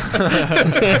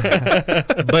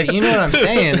you know what I'm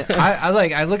saying.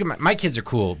 I look at my kids are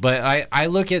cool, but I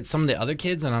look at some of the other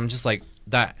kids and I'm just like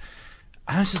that.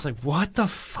 I was just like, what the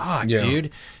fuck, Yeah.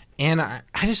 dude? And I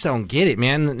just don't get it,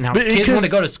 man. Now But kids because- want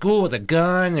to go to school with a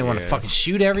gun. They want to fucking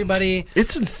shoot everybody.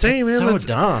 It's insane, man. So That's-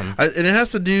 dumb. and it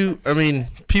has to do. I mean,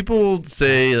 people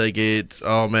say like it's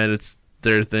oh man, it's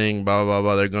their thing, blah blah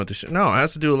blah. They're going to shit. No, it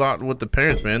has to do a lot with the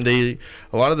parents, man. A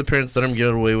lot of the parents let them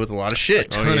get away with a lot of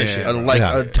shit, ton of shit, bro. like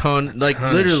Yeah. a ton, like Ton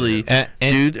of literally, And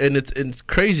dude. And it's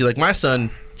crazy. Like my son,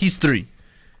 he's 3.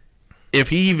 If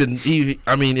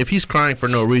if he's crying for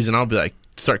no reason, I'll be like,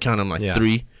 start counting. I'm like Yeah.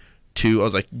 3, 2. I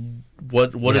was like,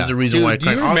 what is Yeah. the reason Dude, why? do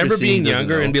you remember being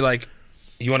younger and be like,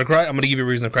 you want to cry? I'm going to give you a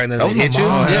reason to cry, and then That they was hit my you?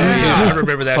 mom. Yeah, I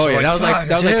remember that. Oh, shit. yeah, that was like- fuck,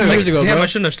 that was like damn, 2 years ago, Damn, bro. I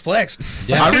shouldn't have flexed.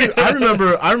 Yeah.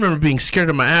 I remember being scared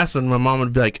of my ass when my mom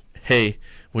would be like, "Hey,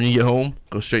 when you get home,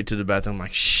 go straight to the bathroom." I'm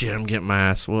like, "Shit, I'm getting my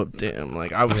ass whooped." Damn,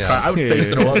 like I would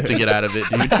fake throw up to get out of it,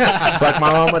 dude. Like my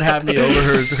mom would have me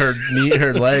over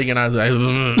her leg, and I was like,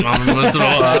 "I'm gonna throw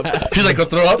up." She's like, "Go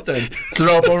throw up then.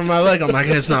 Throw up over my leg." I'm like,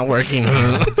 "It's not working."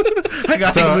 I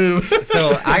got to move.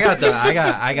 So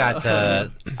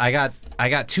I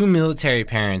got two military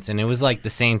parents, and it was like the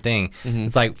same thing.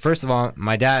 It's like, first of all,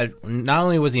 my dad, not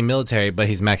only was he military, but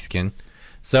he's Mexican.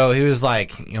 So he was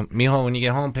like, mijo, when you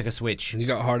get home, pick a switch. You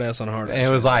got hard ass on hard ass. And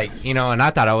it was like, and I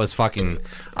thought I was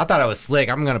slick.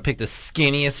 I'm going to pick the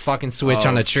skinniest fucking switch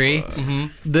on the tree.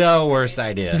 The worst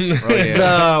idea.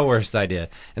 The worst idea.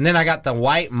 And then I got the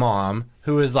white mom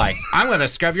who was like, I'm going to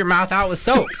scrub your mouth out with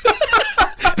soap.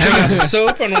 So you got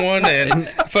soap on one end,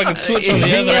 fucking switch on the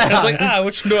other. Yeah. I was like,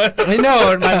 which do I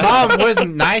know, and my mom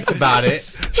wasn't nice about it.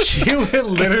 She would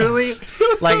literally,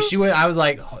 I was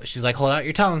like, she's like, hold out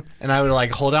your tongue. And I would like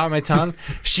hold out my tongue.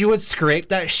 She would scrape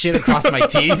that shit across my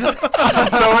teeth. So it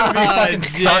would be fucking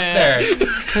stuck there.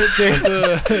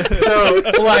 So,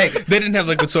 like. They didn't have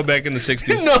liquid soap back in the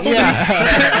 60s. No.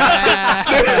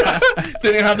 Yeah.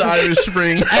 They didn't have the Irish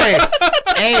Spring.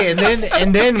 Hey, and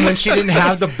then when she didn't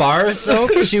have the bar of soap,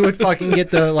 she would fucking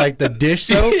get the dish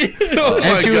soap.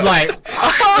 And she would like.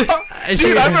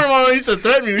 Dude, I remember my mom used to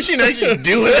threaten me. She didn't actually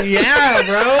do it. Yeah,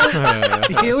 bro.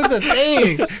 It was a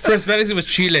thing. For Hispanics, it was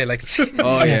Chile. Like,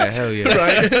 Oh yeah, hell yeah.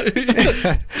 Right?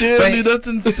 Dude, that's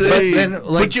insane.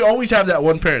 But you always have that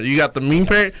one parent. You got the mean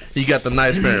parent, you got the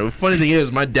nice parent. The funny thing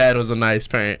is, my dad was a nice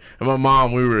parent, and my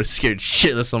mom, we were scared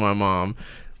shitless of my mom.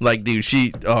 Like, dude,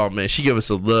 she gave us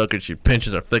a look, and she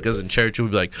pinches our flickers in church, and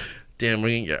we'd be like, damn, we're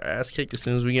gonna get our ass kicked as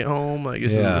soon as we get home. Like,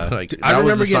 I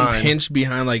remember getting pinched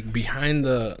behind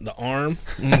the arm.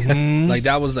 Like,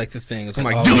 that was like the thing. It's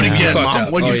like, do it again,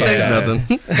 mom. What'd you say?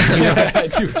 Nothing.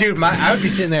 Dude, I would be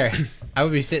sitting there. I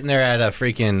would be sitting there at a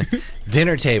freaking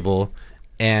dinner table,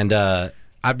 and I'd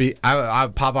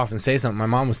pop off and say something. My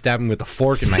mom was stabbing me with a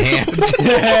fork in my hand.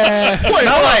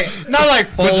 not like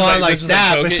full on like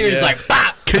stab, but she was like,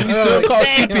 pop. Can you still call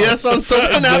CPS on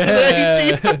someone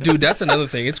after that? Dude, that's another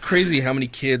thing. It's crazy how many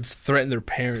kids threaten their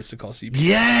parents to call CPS.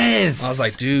 Yes. I was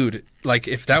like, dude, like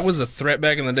if that was a threat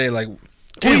back in the day, like.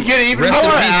 We get even more.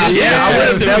 I would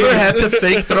have never had to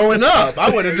fake throwing up. I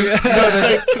would have just.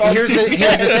 Here's the thing.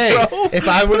 If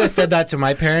I would have said that to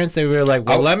my parents, they were like,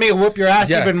 "Well, let me whoop your ass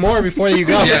even more before you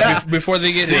go." Yeah, before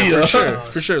they get here,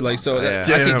 for sure. Like, so I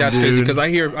think that's crazy because I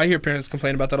hear parents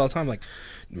complain about that all the time. Like,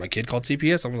 my kid called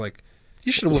CPS. I was like,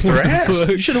 you should have whooped her ass.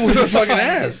 You should have whooped her fucking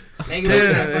ass. Make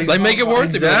it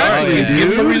worth it. Exactly,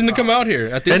 Give them a reason to come out here.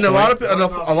 At this point.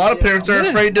 A lot of parents are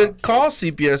afraid to call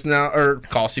CPS now, or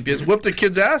whoop their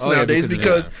kids' ass nowadays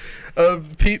because of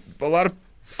a lot of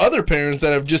other parents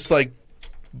that have just like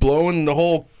blowing the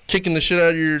whole kicking the shit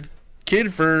out of your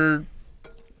kid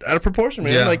out of proportion,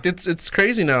 man. Like it's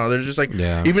crazy now. They're just like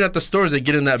even at the stores they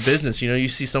get in that business. You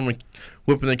see someone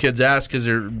whipping the kid's ass because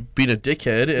they're being a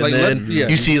dickhead, and like, then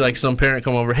you see like some parent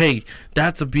come over, hey,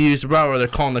 that's abuse, bro, or they're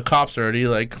calling the cops already.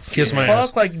 Like, kiss my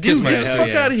ass. Like, dude, get the fuck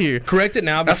out of here. Correct it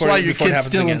now. That's why your kid's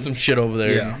stealing some shit over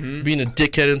there, being a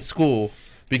dickhead in school.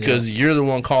 Because you're the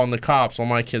one calling the cops while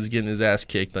my kid's getting his ass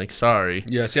kicked. Like, sorry.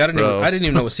 Yeah, see, I didn't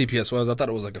even know what CPS was. I thought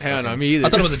it was like a no, me either. I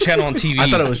thought it was a channel on TV. I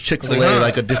thought it was Chick-fil-A,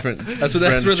 like a different.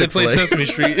 That's where they play Sesame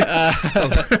Street.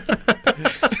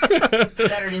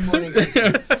 Saturday morning.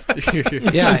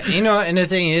 Yeah, and the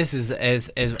thing is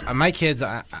my kids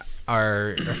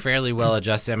are fairly well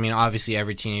adjusted. I mean, obviously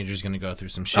every teenager is going to go through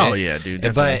some shit. Oh yeah, dude.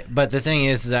 Definitely. But the thing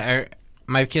is that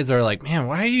my kids are like, man,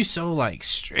 why are you so like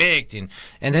strict? And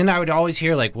then I would always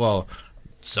hear like, well,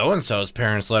 so and so's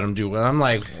parents let them do well. I'm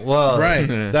like, well,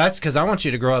 that's because I want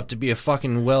you to grow up to be a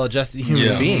fucking well-adjusted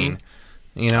human being.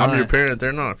 I'm your parent.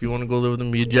 They're not. If you want to go live with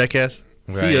them, be a jackass.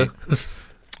 See ya.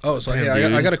 Oh, so hey,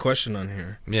 I got a question on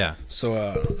here. Yeah.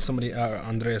 So somebody,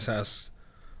 Andreas asks,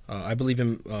 I believe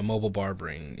in mobile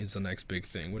barbering is the next big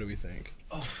thing. What do we think?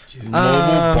 Oh, dude.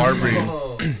 Mobile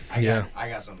barbering. I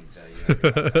got something to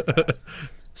tell you.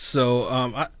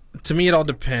 So, to me, it all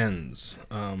depends.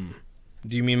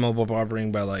 Do you mean mobile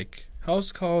barbering by like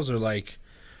house calls or like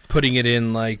putting it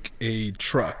in like a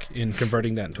truck and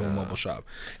converting that into a mobile shop?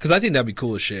 Because I think that'd be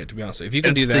cool as shit, to be honest. If you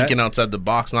can do that, thinking outside the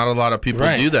box. Not a lot of people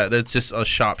do that. That's just a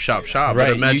shop. Right. But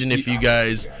imagine if you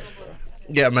guys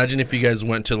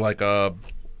went to like a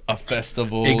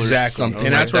festival, or something,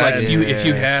 and that's like where that. like if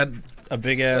you had a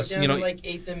big ass, like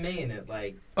 8th and Main at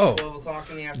like 12 o'clock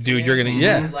in the afternoon. Dude, you're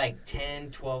gonna like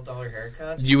 $10, $12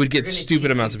 haircuts. You would get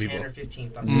stupid amounts of people. 10 or 15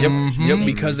 bucks. Yep,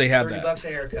 because they have $30 that. a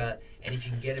haircut, and if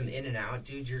you can get them in and out,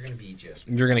 dude, you're gonna be just.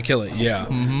 You're gonna kill it,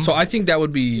 yeah. So I think that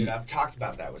would be. Dude, I've talked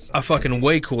about that with a fucking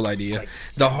way cool idea. Like,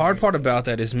 the hard part about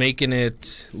that is making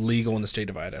it legal in the state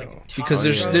of Idaho, because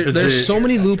there's so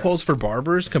many loopholes for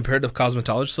barbers compared to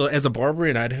cosmetologists. So as a barber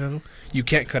in Idaho, you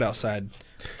can't cut outside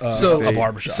a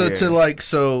barbershop. So to like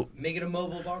so. Make it a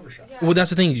mobile barbershop. Yeah. Well, that's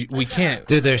the thing. We can't.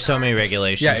 Dude, there's so many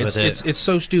regulations Yeah, with it's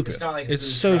so stupid. It's not like a It's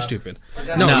food so truck. stupid. 'Cause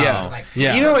that's No, not yeah. like-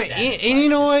 Yeah. You know what? Status, And you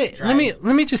know like, what? just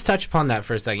Let me just touch upon that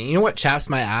for a second. You know what chaps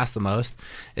my ass the most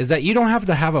is that you don't have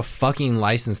to have a fucking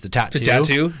license to tattoo. To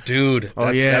tattoo, dude. Oh,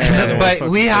 that's, yeah. That's another one. But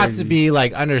Fucking we have crazy. to be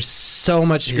like under so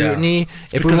much Yeah. scrutiny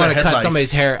if we because want of to head cut lice.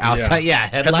 somebody's hair outside. Yeah,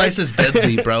 Head headlights. lice is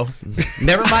deadly, bro.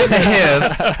 Never mind the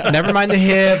HIV. Never mind the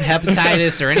HIV,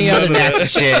 hepatitis, or any other nasty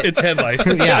shit. It's head lice.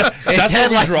 Yeah, That's where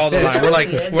we headlights. draw the line. We're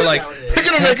like, Yes, we're like, that's what it is. We're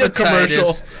gonna make a commercial.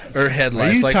 hepatitis or head Are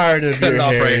lice. you like, tired of cut it your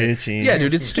off hair right here. itching? Yeah,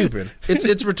 dude, it's stupid. It's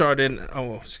retarded.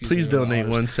 Oh, excuse Please me. donate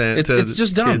 1 cent. It's- to it's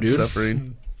just dumb, kids dude.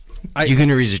 Suffering. You can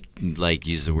use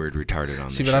the word retarded on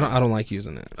See, the but show. I don't like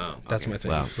using it. Oh, That's okay. my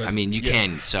thing. Well, But I mean, you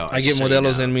can. So I get just so you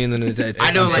Modelo's know. in me, and then it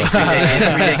I don't like. It's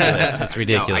ridiculous. It's No, I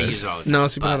ridiculous. use it all the time. No,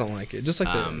 see, but I don't like it. Just like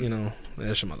Um,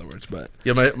 there's some other words, but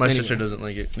Yeah, my Anyway. sister doesn't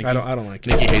like it. Nikki, I don't like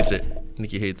it. Nikki hates it.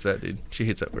 Nikki hates that, dude. She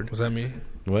hates that word. Was that me?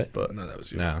 What? But No, that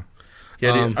was you. No.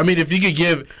 yeah, dude. Um, I mean, if you could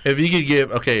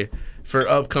give, okay, for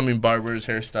upcoming barbers,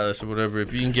 hairstylists, or whatever,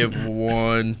 if you can give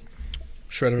one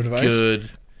Shred of advice. good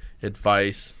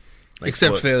advice, like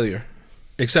Except what- failure.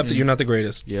 Except that you're not the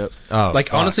greatest. Yep. Oh, Like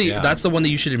fuck, honestly, yeah. that's the one that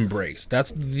you should embrace.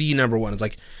 That's the number one. It's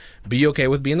like be okay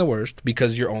with being the worst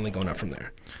because you're only going up from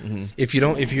there. Mhm. If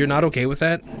you're not okay with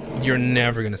that, you're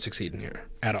never gonna succeed in here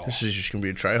at all. This is just gonna be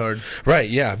a try hard. Right?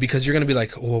 Yeah, because you're gonna be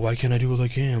like, oh, why can't I do what I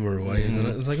can, or why? Isn't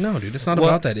it? It's like, no, dude, it's not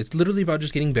about that. It's literally about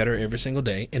just getting better every single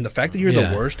day. And the fact that you're Yeah.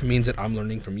 the worst means that I'm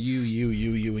learning from you, and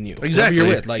you. Whoever Exactly. you're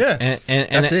with. Like, Yeah. and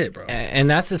That's it, bro. And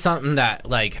that's the something that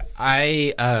like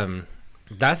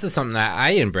that's the something that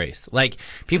I embrace. Like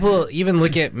people even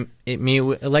look at me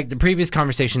like the previous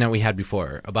conversation that we had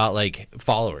before about like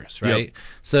followers, right? Yep.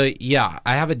 So yeah,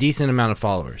 I have a decent amount of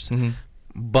followers, Mhm.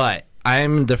 but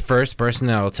I'm the first person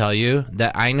that will tell you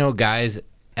that I know guys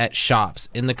at shops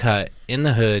in the cut in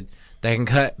the hood that can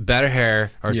cut better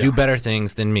hair or Yeah. do better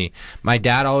things than me. My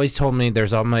dad always told me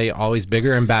there's always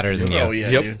bigger and badder than you. Oh yeah,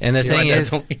 Yep. dude. And the See, my thing dad is,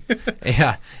 told me-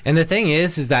 yeah, and the thing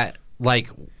is that like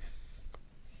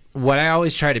what I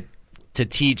always try to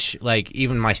teach, like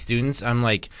even my students, I'm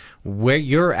like, where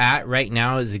you're at right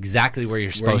now is exactly where you're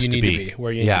where supposed you need to be.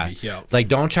 Where you Yeah. need to be. Yeah. Like,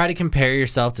 don't try to compare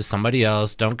yourself to somebody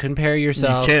else. Don't compare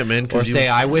yourself. You can't, man. 'cause Or you- say,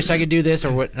 I wish I could do this,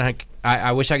 or what? Like,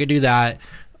 I wish I could do that,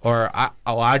 or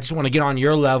I just want to get on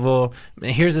your level.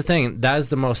 And here's the thing: that is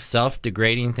the most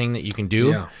self-degrading thing that you can do,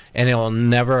 Yeah. and it will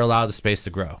never allow the space to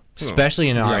grow, especially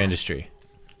in our Yeah. industry.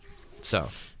 So,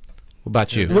 what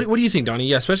about you? What do you think, Donnie?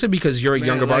 Yeah, especially because you're a Man,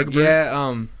 younger like, barber.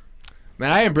 yeah,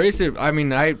 man, I embrace it. I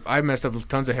mean, I messed up with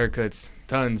tons of haircuts,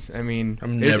 tons. I mean,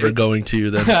 I'm never going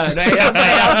to then.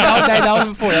 that was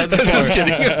before. That was before. Just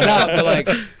kidding. No, but like,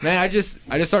 man, I just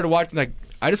started watching. Like,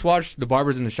 I just watched the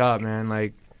barbers in the shop, man.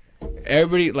 Like,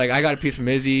 everybody, like, I got a piece from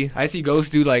Izzy. I see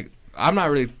Ghost do like, I'm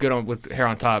not really good with hair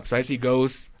on top, so I see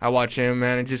Ghost. I watch him,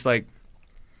 man, and just like,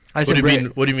 What do you mean?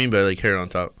 What do you mean by like hair on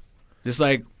top? Just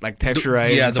like texture,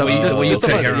 yeah, and the stuff. way you- Just- the way you just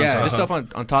stuff cut on- hair on yeah, top. just stuff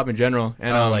on top in general.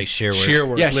 And like shear work. Shear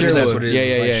work. Yeah, Literally, shear that's work. what it is. Yeah,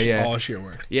 It's yeah, like yeah. all shear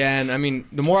work. Yeah, and I mean,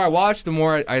 the more I watch, the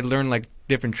more I learn like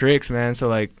different tricks, man. So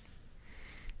like,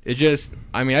 it just,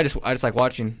 I mean, I just like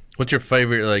watching. What's your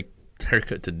favorite like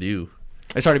haircut to do?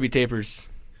 I started to be tapers.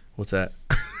 What's that?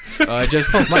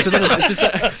 Just on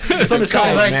the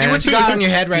side, Like, see man. what you got on your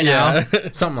head right now.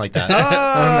 Something like that.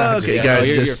 Oh, okay, Yeah, guys. no,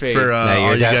 you're just fade. for No, all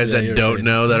you're you guys that you're don't fade.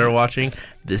 know that are watching,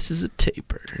 this is a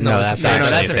taper. No, it's that's a- No,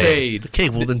 that's a actually fade. Okay,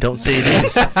 well then don't say it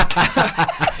is.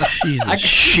 Jesus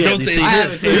shit! Don't You say see, it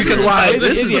this, is. this is why.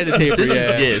 This Izzy had the taper, this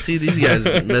yeah. is, yeah. See, these guys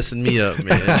are messing me up,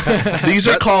 man. These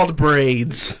are called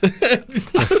braids.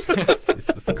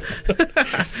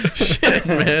 Shit,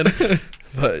 man.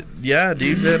 But yeah,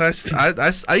 dude, man,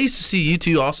 I used to see you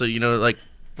two also. You know, like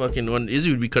fucking when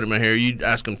Izzy would be cutting my hair, you'd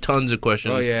ask him tons of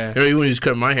questions. Oh, yeah. You know, even when he was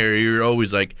cutting my hair, you're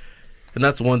always like. And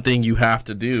that's one thing you have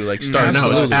to do. Like starting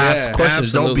out, is Absolutely. ask Yeah,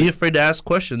 questions. Don't absolutely. be afraid to ask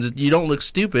questions. You don't look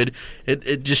stupid.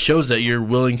 It just shows that you're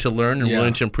willing to learn and Yeah.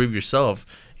 willing to improve yourself.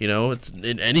 You know, it's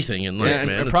in anything in life, Yeah, man.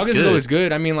 and It's progress is good. always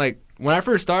good. I mean, like when I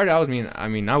first started, I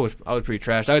was pretty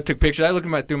trash. I took pictures. I look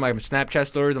through my Snapchat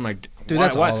stories. I'm like, Dude, why,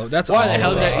 that's why, all of- that's why all the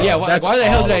hell of did us. I, yeah, why, That's why the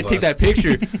hell all did I of take us. that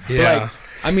picture? But, Yeah. like,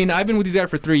 I mean, I've been with these guys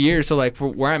for 3 years, so like for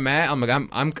where I'm at, I'm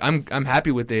like I'm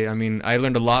happy with it. I mean, I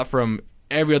learned a lot from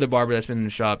every other barber that's been in the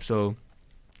shop. So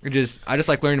I just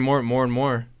like learning more and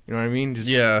more. You know what I mean? Just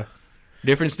Yeah.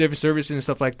 different services and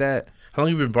stuff like that. How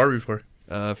long you been barbering for?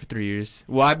 For 3 years.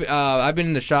 Well, I've been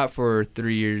in the shop for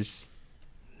 3 years.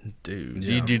 Dude, do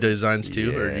Yeah. you do designs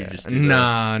too, or do you just do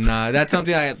that? Nah. That's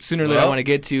something I sooner or later I Well, want to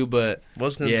get to, but I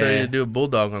was gonna tell you Yeah. to do a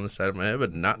bulldog on the side of my head,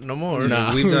 but not no more.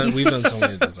 Nah. We've done so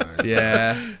many designs.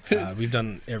 yeah. We've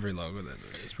done every logo that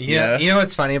there is. Yeah. Yeah. You know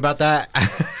what's funny about that?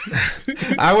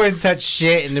 I wouldn't touch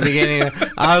shit in the beginning.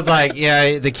 I was like,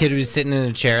 yeah, the kid was sitting in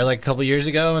a chair like a couple years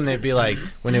ago, and they'd be like,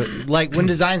 when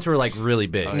designs were like really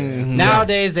big.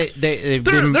 Nowadays they've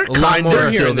been They're a lot kind more of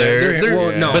still there.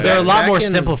 Well, no, but they're a lot back more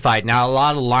in- simplified now. A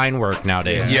lot of line work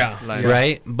nowadays. Yeah. Like,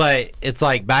 Right, but it's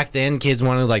like back then, kids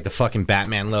wanted like the fucking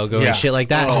Batman logo Yeah. and shit like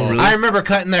that. Oh, really? I remember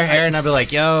cutting their hair, and I'd be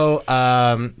like, "Yo,"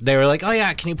 they were like, "Oh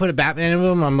yeah, can you put a Batman in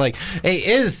them?" I'm like, "Hey,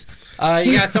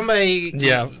 you got somebody?"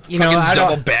 Yeah. You know, Fucking I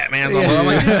double don't- Batmans on them. I'm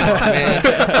like, oh, man.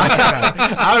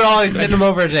 I would always send them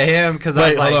over to him because I Wait,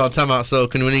 was like, hold on, time out. So,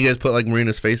 can one of you guys put like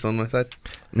Marina's face on my side?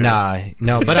 "Nah,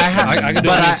 no." But I have, I can do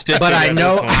it in stick but I figure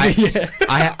know at this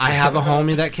I have a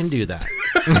homie that can do that.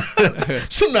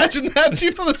 Just imagine that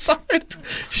dude on the side.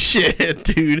 Shit,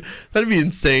 dude, that'd be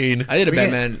insane. I did a We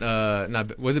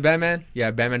Batman. Was it Batman?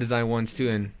 Yeah, Batman design once too,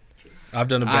 and I've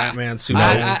done a I- Batman,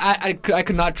 Superman. I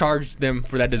could not charge them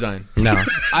for that design. No,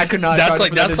 I could not. That's charge like-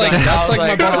 for that that's like- design. that's I was like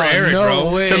my brother Eric, no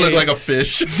bro. Way. It looked like a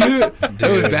fish. Dude,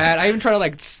 it was bad. I even tried to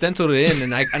like stencil it in,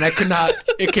 and I could not.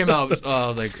 It came out. I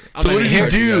was like, I'm So not what did gonna you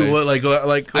charge do? guys. What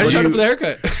like I just what tried you- for the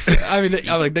haircut. I mean,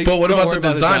 I'm like, But what don't about worry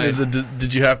the design? Is it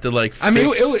did you have to like? I mean,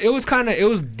 fix- it was kind of it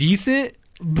was decent,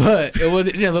 but it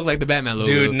didn't look like the Batman logo.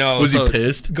 Dude, no. was so he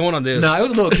pissed? Going on this. No, it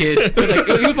was a little kid. It was like,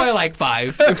 he was probably like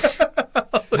 5.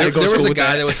 There go to was school a with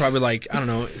guy that. that was probably like, I don't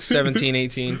know, 17,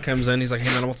 18, comes in. He's like, hey,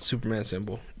 man, I want the Superman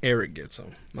symbol. Eric gets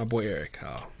him. My boy Eric.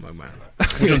 Oh, my man.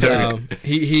 Which one's Eric?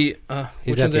 He's He's which at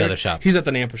one's the Eric? other shop. He's at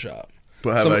the Nampa shop.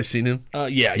 But have some- I seen him? Yeah,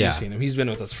 Yeah. you've seen him. He's been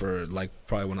with us for like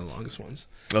probably one of the longest ones.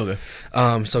 Okay.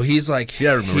 So he's like,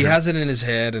 Yeah, I remember he him. has it in his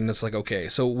head, and it's like, okay,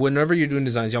 so whenever you're doing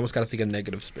designs, you almost got to think of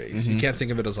negative space. You can't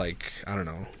think of it as like, I don't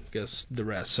know, I guess the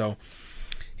rest. So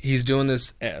he's doing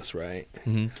this S, right?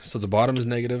 So the bottom is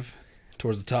negative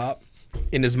towards the top.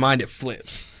 In his mind, it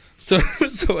flips. So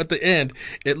at the end,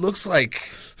 it looks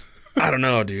like, I don't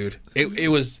know, dude. It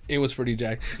was pretty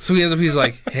jacked. So he's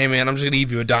like, hey man, I'm just gonna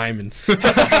give you a diamond.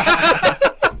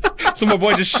 So my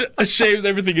boy just shaves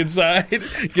everything inside,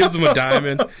 gives him a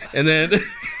diamond, and then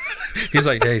he's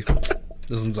like, hey,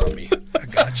 this one's on me. I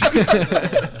got you.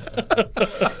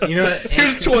 you know what?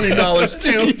 Here's $20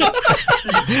 too.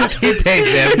 He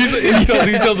pays them.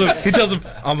 He tells him,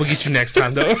 I'm gonna get you next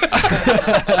time though.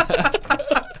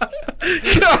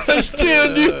 Gosh,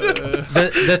 damn, dude.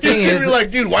 The thing He's is, like,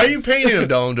 dude, why are you painting him?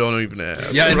 Don't even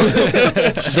ask. Yeah,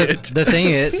 the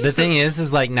thing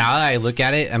is like now that I look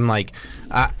at it, I'm like,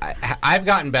 I've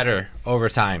gotten better over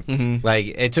time. Like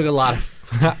it took a lot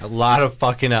of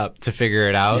fucking up to figure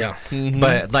it out. Yeah.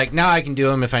 But like now I can do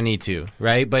them if I need to,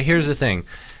 right? But here's the thing,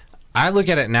 I look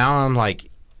at it now, I'm like,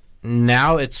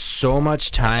 now it's so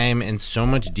much time and so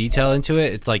much detail into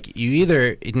it. It's like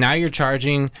now you're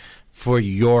charging for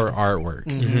your artwork,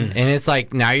 and it's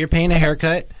like now you're paying a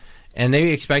haircut. And they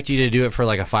expect you to do it for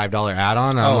like a $5 add-on.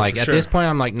 And I'm like, for at sure. this point,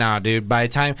 I'm like, nah, dude. By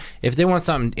the time, if they want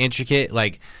something intricate,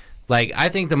 like I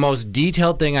think the most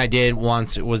detailed thing I did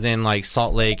once was in like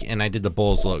Salt Lake, and I did the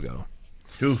Bulls logo,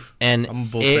 Oof. and I'm a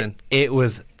Bulls fan. it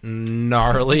was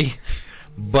gnarly,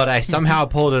 but I somehow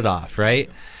pulled it off. Right,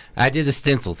 I did the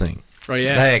stencil thing. Oh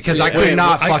yeah, Because I could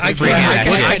not fucking freehand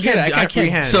that shit. I can't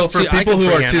freehand. So for See, I people can who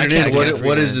are freehand. I tuning in, can't what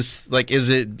freehand. is this like? Is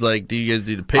it like? Do you guys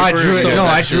do the paper? I drew it. So No,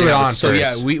 I that's drew it just- on So first.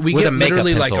 yeah, we with get a makeup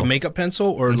literally like pencil. a makeup pencil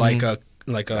or like a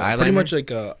Eyeliner? pretty much like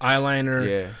a eyeliner.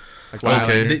 yeah, like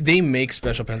Okay. They make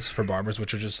special pencils for barbers,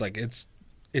 which are just like it's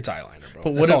eyeliner, bro.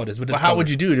 But That's all it is. But it's how colored. would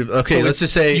you do it? Okay, So let's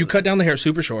it's- just say you cut down the hair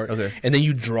super short, Okay. and then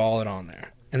you draw it on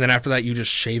there, and then after that you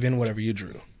just shave in whatever you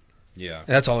drew. Yeah. And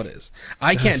that's all it is.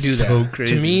 I can't do that. so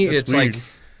crazy. To me, That's it's weird. like.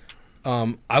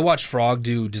 I watched Frog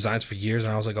do designs for years,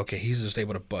 and I was like, okay, he's just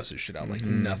able to bust his shit out like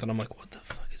nothing. I'm like, what the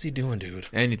fuck is he doing, dude?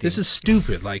 Anything. This is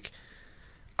stupid. Like,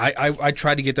 I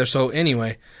tried to get there. So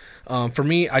anyway, for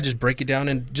me, I just break it down,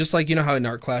 and just like you know how in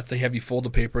art class they have you fold the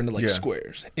paper into like Yeah.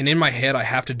 squares, and in my head I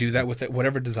have to do that with it,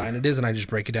 whatever design it is, and I just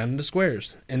break it down into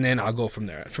squares, and then I'll go from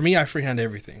there. For me, I freehand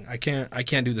everything. I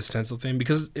can't do the stencil thing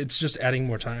because it's just adding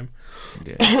more time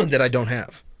that I don't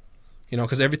have. You know,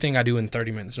 because everything I do in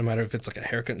 30 minutes, no matter if it's like a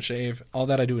haircut and shave, all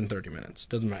that I do in 30 minutes.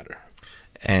 Doesn't matter.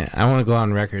 And I want to go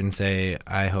on record and say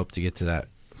I hope to get to that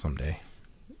someday.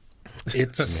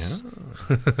 It's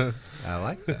I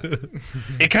like that.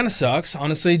 it kind of sucks,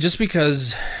 honestly, just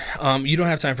because you don't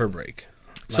have time for a break.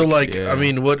 So like, yeah. I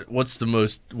mean, what's the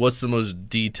most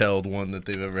detailed one that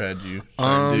they've ever had you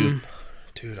try and do?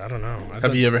 Dude, I don't know.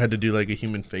 Have you ever had to do like a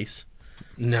human face?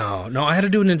 No, I had to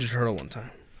do a Ninja Turtle one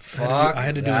time. Fuck I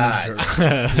had to do a that. Ninja Turtle.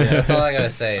 Yeah. That's all I gotta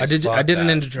say. I is did. fuck I did a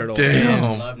that. Ninja Turtle. I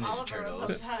Damn. love Ninja Oliver Turtles.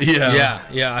 loves that.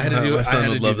 Yeah. I had to do. My I son had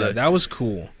would to do love that. that. That was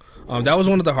cool. That was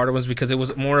one of the harder ones because it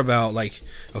was more about like,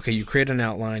 okay, you create an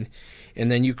outline,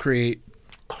 and then you create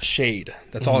shade.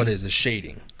 That's all it is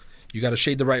shading. You got to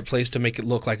shade the right place to make it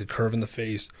look like a curve in the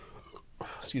face.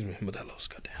 Excuse me, Modelo's,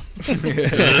 goddamn.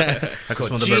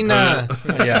 Gina.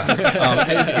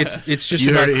 Yeah, it's just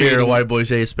You about heard it here. A creating- white boy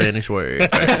say a Spanish word.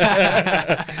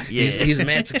 He's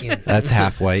Mexican. That's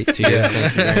half white too. Yeah.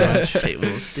 Thank you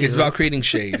very much. It's about creating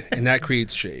shade, and that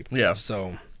creates shape. Yeah.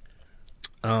 So,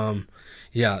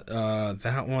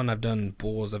 that one I've done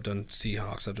Bulls, I've done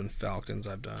Seahawks, I've done Falcons,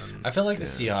 I've done. I feel like the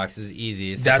Seahawks is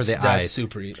easy. Except That's for the eyes.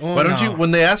 super easy. Oh, Why don't no. you,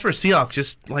 when they ask for Seahawks,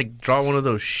 just like draw one of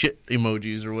those shit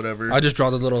emojis or whatever. I just draw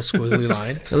the little squiggly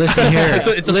line. Listen here. It's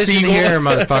a Listen seagull. here,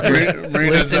 motherfucker.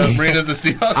 Marina's a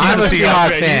Seahawks. I'm a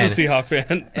Seahawks fan. He's a Seahawk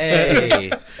fan.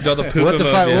 Hey. Draw the poop What the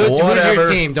fuck? emoji. Who's your Whatever.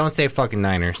 team? Don't say fucking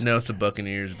Niners. No, it's the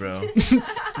Buccaneers, bro.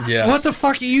 Yeah. What the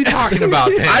fuck are you talking about?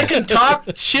 Then? I can talk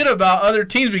shit about other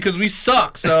teams because we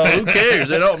suck, so who cares?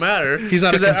 It don't matter. He's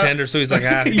not a 'Cause I- contender, so he's like,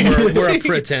 we're a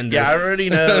pretender. Yeah, I already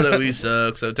know that we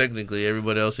suck, so technically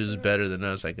everybody else who's better than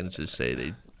us, I can just say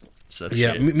they suck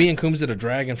Yeah, shit. me and Coombs did a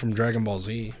dragon from Dragon Ball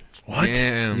Z. What?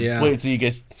 Damn. Yeah. Wait, so you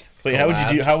guys... Wait, how would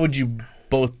you do... How would you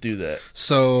both do that?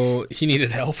 So he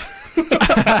needed help.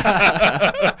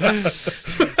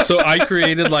 So I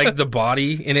created like the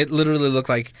body, and it literally looked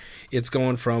like it's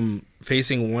going from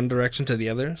facing one direction to the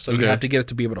other. So you Okay. have to get it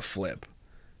to be able to flip,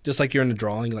 just like you're in a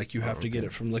drawing. Like you have to get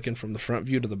it from looking from the front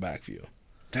view to the back view,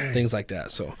 things like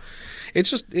that. So it's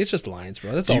just lines,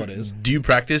 bro. That's all it is. Do you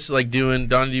practice, like, doing...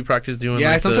 Don, do you practice doing,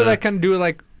 Yeah, like, sometimes the... I kind of do it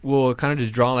like, well, kind of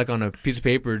just draw like on a piece of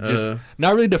paper, just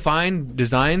not really define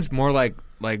designs, more like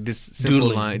just simple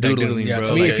Doodling, line, doodling. Yeah, bro.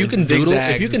 to me, like if you can doodle,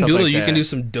 zigzags if you and can stuff doodle, like you that. can do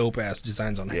some dope ass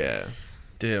designs on here. Yeah.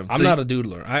 Damn. I'm So not a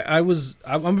doodler.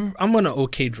 I'm an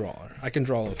okay drawer. I can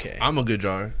draw okay. I'm a good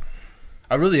drawer.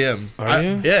 I really am. Are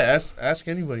you? Yeah, ask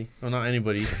anybody. Well, not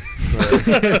anybody.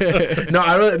 But-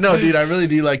 no, dude, I really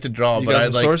do like to draw. You but got I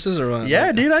some like. sources or what?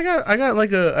 Yeah, dude, I got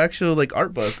like a actual like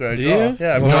art book. Where I Do draw. you?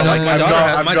 Yeah, I've Well, drawn, my I've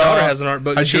daughter has an art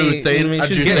book. I drew She- Thanos. I mean, I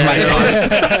she's drew getting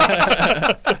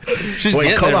Thanos. She's Wait,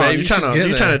 getting hold there, on. baby. You trying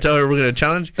She's getting to tell her we're gonna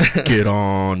challenge? Get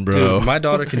on, bro. Dude, my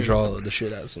daughter can draw the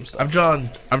shit out of some stuff. I've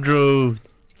drew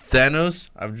Thanos.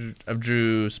 I've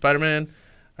drew Spider-Man.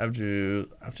 I've drew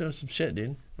some shit,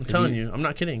 dude. I'm telling you, I'm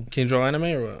not kidding. Can you draw anime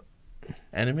or what?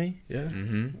 Anime? Yeah.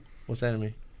 Mm-hmm. What's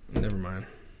anime? Never mind.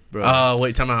 Bro. Oh,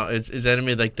 wait, time out. Is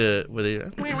anime like the where they?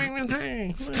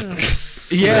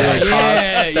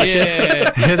 yeah.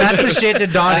 That's the shit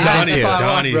that Donnie's Donnie, into. Donnie,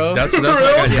 Donnie, bro. that's what Bro,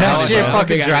 got you That out, shit bro.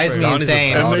 fucking Big drives fan. me Donnie's a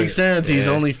insane. That dog. makes sense. He's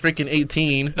Yeah. only freaking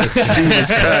 18. Jesus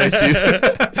Christ, dude.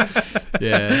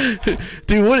 Yeah.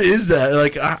 Dude, what is that?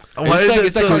 Like, why is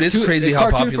it so? Dude, it's crazy how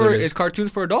popular it is. It's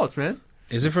cartoons for adults, man.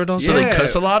 Is it for adults? So they Yeah.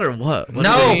 cuss a lot or what? What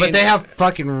No, do but they have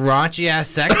fucking raunchy ass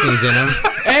sex scenes in them.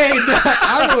 Hey,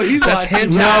 I don't know what he's That's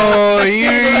watching. hentai. No,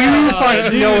 you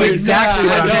fucking know dude, exactly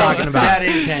what I'm no, talking about. That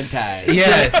is hentai.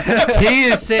 Yes, he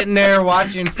is sitting there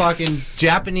watching fucking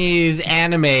Japanese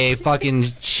anime, fucking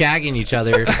shagging each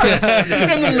other. in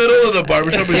the middle of the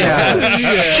barbershop. Yeah.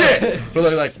 Shit. We're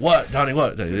like, what, Donnie?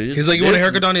 What? He's like, you want a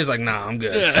haircut, Donnie? He's like, nah, I'm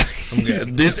good. I'm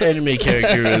good. This anime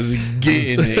character is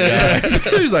getting it, guys.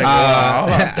 He's like, wow.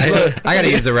 I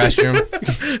gotta use the restroom.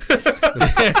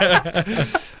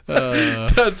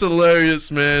 That's hilarious,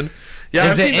 man.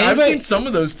 Yeah, Is there I've anybody- seen some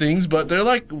of those things, but they're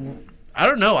like, I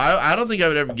don't know. I don't think I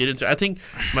would ever get into it. I think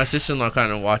my sister-in-law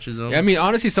kind of watches them. Yeah, I mean,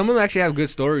 honestly, some of them actually have good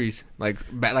stories, like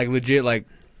legit, like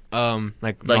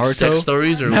like Naruto. sex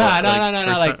stories or Nah, what? no, no, no,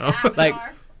 no, like- first time-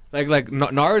 like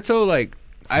Naruto. Like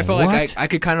I felt like What? I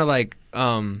could kind of like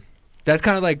that's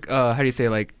kind of like how do you say,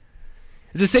 like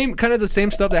it's the same kind of the same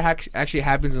stuff that actually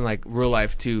happens in like real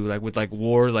life too, like with like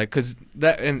wars, like because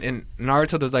that in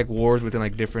Naruto there's like wars within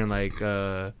like different like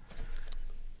how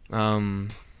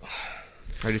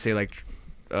do you say, like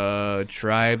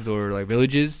tribes or like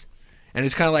villages, and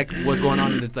it's kind of like what's going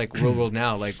on in the like real world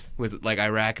now, like with like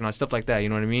Iraq and all stuff like that, you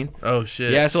know what I mean? oh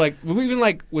shit. Yeah, so like even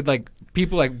like with like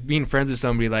people like being friends with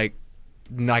somebody, like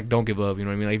don't give up, you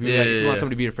know what I mean? Like if you, Yeah, like, if yeah, you want yeah.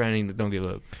 somebody to be your friend, don't give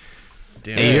up.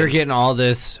 Damn. Hey, you're getting all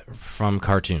this from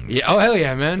cartoons. Yeah, oh hell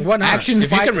yeah, man. Why not? Actions, If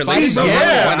you fight, can relate fighting, somehow,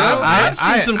 Yeah, why not? I've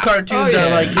seen some cartoons that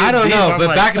are like. I don't deep. know, I'm but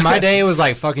like, back in my day, it was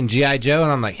like fucking G.I. Joe,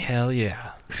 and I'm like, hell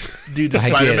yeah. dude, the I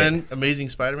get Spider-Man, Amazing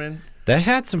Spider-Man. They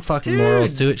had some fucking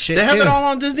morals to it. Shit, They have too. it all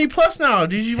on Disney Plus now.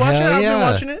 Did you watch Hell it? I've yeah. been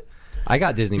watching it. I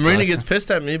got Disney Marina Plus. gets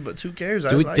pissed at me, but who cares?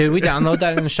 Did we download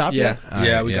that in the shop Yeah. yet?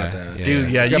 Yeah, we got that.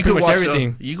 Dude, yeah, got you pretty could much watch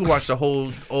everything. You could watch the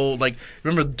whole old, like,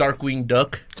 remember Darkwing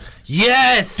Duck?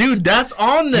 Yes, Dude, that's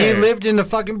on there. he lived in the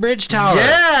fucking bridge tower.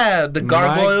 Yeah, the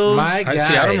gargoyles. My I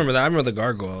guy. don't remember that. I remember the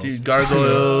gargoyles. Dude,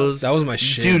 gargoyles. That was my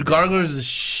shit. Dude, gargoyles is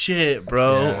shit,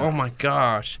 bro. Yeah. Oh my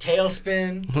gosh.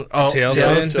 Tailspin. Oh,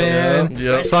 Tailspin.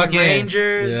 Yeah. Fucking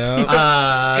Rangers.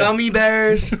 Yeah. Gummy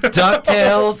bears.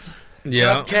 DuckTales.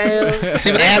 Yeah. DuckTales.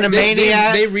 See, but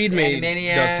Animaniacs. they remade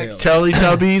Animaniacs. DuckTales.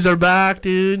 Teletubbies are back,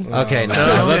 dude. Okay, no,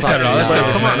 No, let's cut it off. Let's cut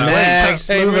this Come on, man out. Next,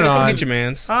 Hey, moving Marina, go on. get your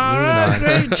mans. All right,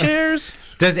 great. Cheers.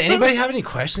 Does anybody have any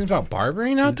questions about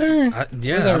barbering out there? I don't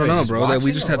everybody know, just bro. Like, we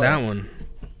watching just or had that what?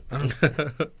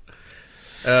 one.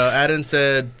 Adam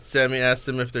said Sammy asked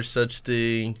him if there's such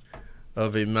thing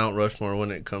of a Mount Rushmore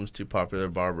when it comes to popular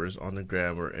barbers on the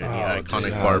gram or any iconic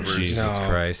dude. barbers. Jesus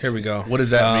Christ. Here we go. What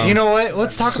does that mean? You know what?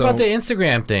 Let's talk So- about the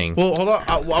Instagram thing. Well, hold on.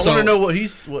 I want So, to know what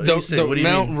he's what The, he said. the What do you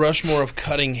Mount mean? Rushmore of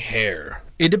cutting hair.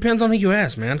 It depends on who you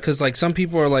ask, man. Because like some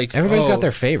people are like, Everybody's oh, got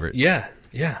their favorites. Yeah.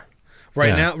 Yeah.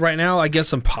 Right now, I guess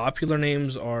some popular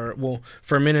names are. Well,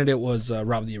 for a minute it was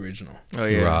Rob the Original, Oh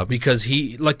yeah. Rob. because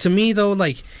he like to me though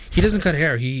like he doesn't cut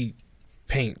hair, he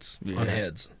paints on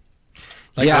heads.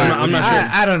 Like, Yeah, I'm not sure.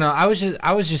 I don't know. I was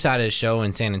just at his show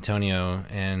in San Antonio,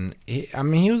 and he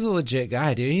was a legit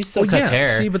guy, dude. He still Well, cuts yeah,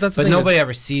 hair, see, but that's the thing nobody is-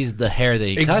 ever sees the hair that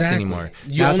he cuts anymore.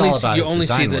 You That's only all see, about you his only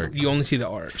see design the work. you only see the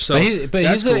art. So But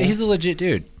that's cool. he's a legit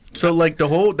dude. So like that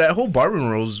whole barbering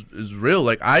role is real.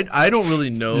 Like I don't really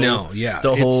know. No, yeah,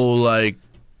 The it's- whole like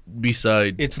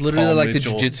beside. It's literally Paul like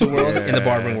Mitchell. the jiu-jitsu world and the Yeah.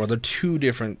 barbering world. They're two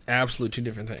different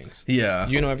things. Yeah.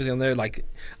 You know everything there. Like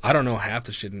I don't know half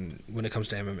the shit when it comes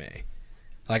to MMA.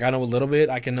 Like I know a little bit.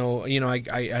 I can know. You know,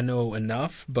 I know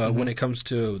enough. But when it comes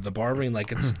to the barbering,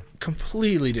 like it's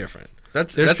completely different.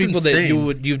 That's There's that's people that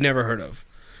insane. you've never heard of.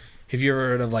 Have you ever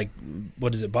heard of like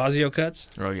what is it, Basio cuts?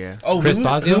 Oh yeah. Oh, Chris who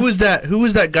Bosio? was that? Who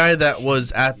was that guy that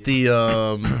was at the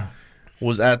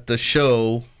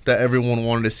show that everyone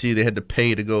wanted to see? They had to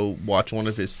pay to go watch one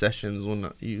of his sessions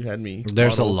when you had me.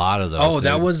 There's a modeled. lot of those. Oh,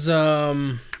 that dude. was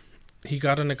he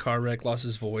got in a car wreck, lost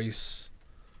his voice.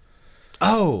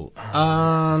 Oh,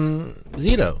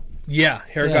 Zito. Yeah,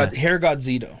 hair Yeah. got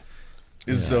Zito.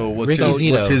 So what's Ricky what's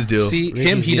Zito. his deal? See Ricky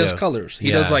him, he does Zito. colors. He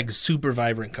Yeah. does like super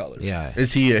vibrant colors. Yeah.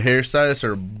 Is he a hairstylist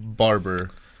or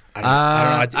barber?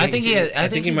 I I think he might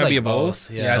he's be like both.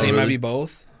 both. Yeah, I Yeah. think he Oh, might really? be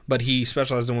both. But he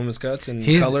specializes in women's cuts and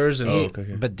He's- colors and Oh, okay.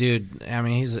 But dude, I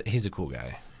mean, he's a cool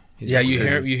guy. He's yeah, a you cool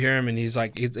guy. hear him and he's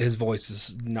like his voice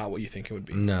is not what you think it would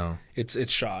be. No. It's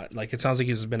shot. Like it sounds like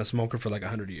he's been a smoker for like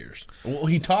 100 years. Well,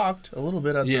 he talked a little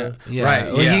bit at Yeah. the. Yeah.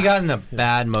 Right, Well, yeah. he got in a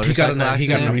bad motorcycle He got in a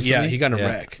accident. he got in a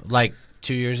wreck. Like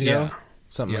 2 years ago. Yeah.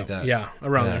 Something like that. Yeah,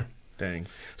 around Yeah. there. Dang.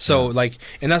 So like,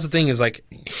 and that's the thing is like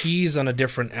he's on a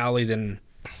different alley than,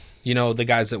 you know, the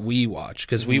guys that we watch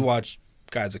because we watch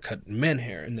guys that cut men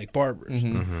hair and like barbers.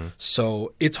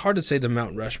 So it's hard to say the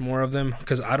Mount Rushmore of them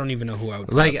because I don't even know who I would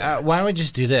put Like, up there. why don't we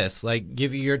just do this? Like,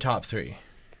 give you your top 3.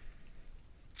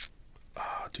 Oh,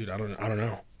 dude, I don't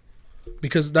know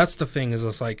because that's the thing is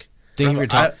it's like Think of your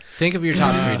top. Think of your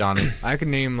top 3, Donnie. I could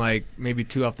name like maybe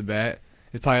 2 off the bat.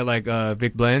 It's probably like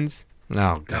Vic Blends.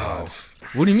 Oh God.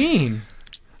 What do you mean?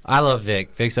 I love Vic.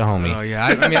 Vic's a homie. Oh yeah.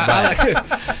 I mean, I like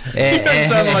It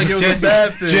sounded like it was a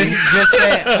bad thing. Just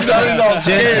say, all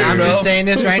scared, I'm bro. just saying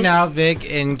this right now, Vic,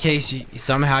 in case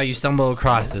somehow you stumble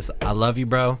across this. I love you,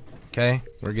 bro. Okay,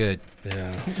 we're good.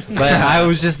 yeah, But I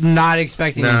was just not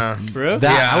expecting nah. bro.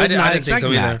 that. Yeah, I was not didn't think so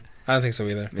expecting either. that. I don't think so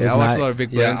either. Yeah, I watch not- a lot of Vic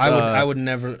Yeah, Blends. I would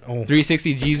never. Oh,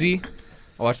 360 Jeezy.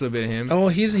 I watched a little bit of him. oh,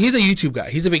 he's a YouTube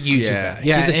guy. He's a big YouTube Yeah. guy.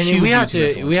 Yeah, he's a and huge we have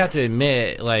YouTube to influencer.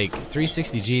 admit, like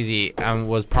 360 Jeezy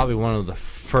was probably one of the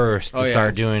first to Oh, yeah.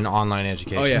 start doing online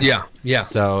education. Oh, yeah. Yeah, yeah.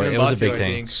 So Him it and was a big Basio, I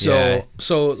thing. think. So Yeah.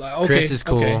 so like, okay, Chris is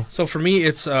cool. Okay. So for me,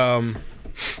 it's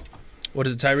what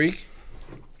is it, Tyreek?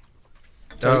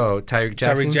 Oh, Tyreek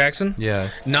Jackson. Tyreek Jackson. Yeah,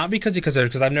 Not because he cuts hair,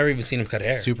 because I've never even seen him cut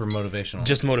hair. super motivational.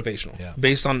 Just motivational. Yeah.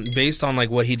 Based on like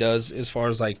what he does as far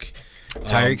as like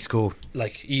Tyreek's cool.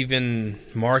 like even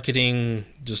marketing,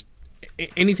 just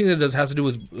anything that has to do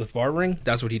with barbering.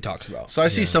 That's what he talks about. So I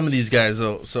see some of these guys.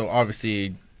 So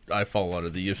obviously, I follow a lot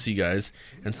of the UFC guys,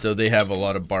 and so they have a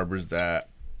lot of barbers that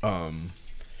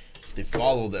they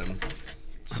follow them,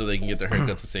 so they can get their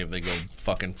haircuts the same if they go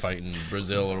fucking fight in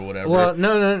Brazil or whatever. Well,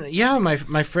 no, yeah. My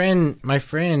friend,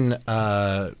 young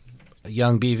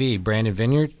BV Brandon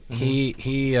Vineyard.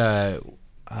 He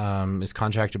is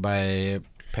contracted by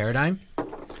Paradigm,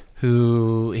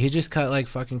 who he just cut like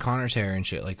fucking Connor's hair and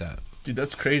shit like that. Dude,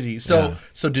 that's crazy. So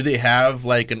do they have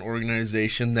like an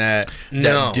organization that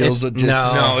No. deals with just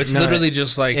No, it's literally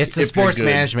just like It's a if you're sports good.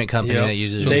 management company Yep. that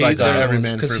uses They- it. every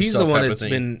man because for he's the himself one type of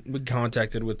that's thing. been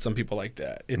contacted with some people like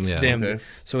that. It's Yeah. them. Okay.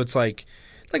 So it's like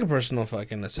a personal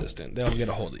fucking assistant. They'll get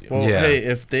a hold of you. Well, Yeah. hey,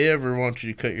 if they ever want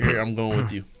you to cut your hair, I'm going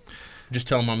with you. Just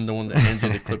tell them I'm the one that hands you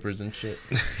the clippers and shit.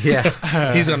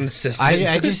 Yeah. He's an assistant. I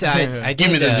did,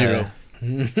 Give me the zero.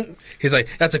 He's like,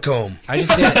 that's a comb. I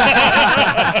just did.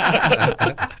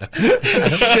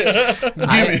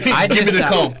 I Give me just, the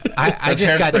comb. I That's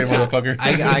just got hairspray, motherfucker.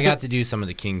 I got to do some of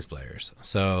the Kings players.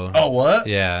 So Oh, what?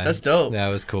 yeah, That's dope. That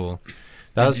was cool.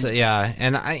 That was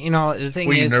and I the thing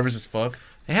Were you is, nervous as fuck?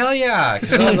 hell yeah,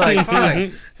 'cause I was like,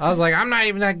 fuck. I was like, I'm not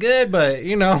even that good, but let's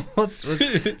Oh, It's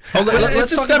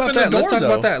let's a talk step about in the that. Let's door, talk though.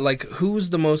 about that. Like,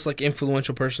 who's the most like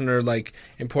influential person or like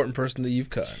important person that you've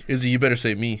cut? Izzy, you better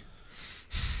say me.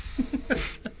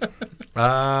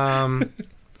 I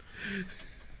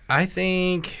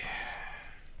think.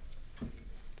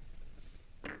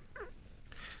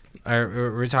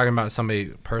 We're talking about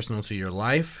somebody personal to your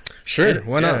life. Sure,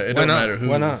 why Yeah, not? it Why don't not? matter who.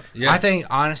 Why not? Yeah, I think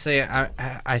honestly,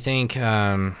 I think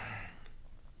not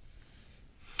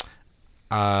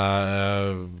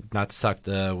to suck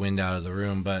the wind out of the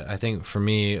room, but I think for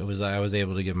me it was I was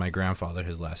able to give my grandfather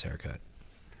his last haircut.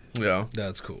 Yeah.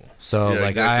 that's cool. So Yeah, like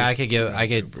exactly. I could give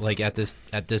That's super like at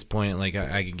this point like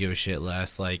I could give a shit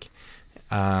less like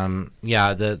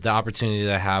the opportunity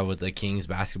that I have with the Kings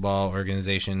basketball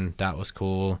organization, that was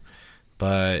cool,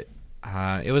 but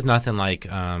it was nothing like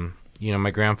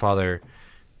my grandfather.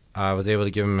 I was able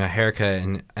to give him a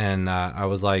haircut and I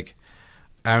was like,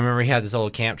 I remember he had this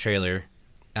old camp trailer.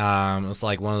 It was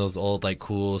like one of those old like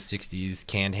cool 60s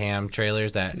canned ham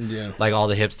trailers that Yeah. like all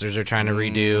the hipsters are trying to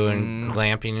redo and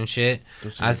glamping and shit.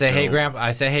 I say, hey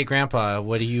grandpa,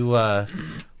 what do you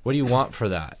want for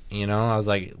that? I was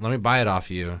like, let me buy it off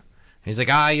you. He's like,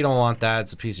 you don't want that,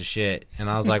 it's a piece of shit. And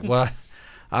I was like, what?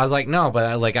 I was like, no, but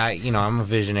I'm a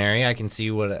visionary. I can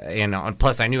see what, and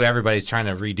plus I knew everybody's trying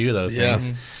to redo those Yeah.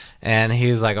 things. And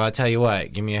he was like, I'll tell you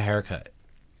what, give me a haircut.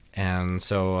 And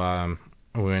so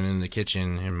we went in the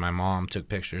kitchen and my mom took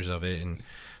pictures of it and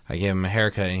I gave him a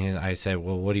haircut and I said,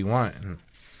 well, what do you want? And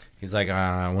he's like,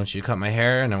 I want you to cut my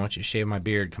hair and I want you to shave my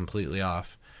beard completely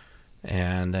off.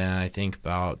 And then I think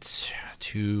about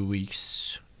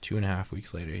 2.5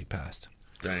 weeks later, he passed.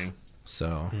 Dang.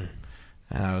 So,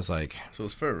 and I was like, So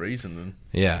it's for a reason then.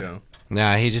 yeah. Yeah.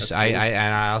 Nah, he just,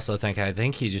 That's cool. I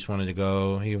think he just wanted to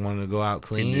go out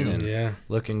clean knew. and Yeah,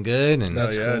 looking good. And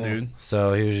That's oh, yeah, cool. dude.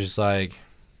 so he was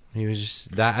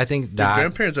just that, I think Dude, that,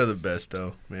 grandparents are the best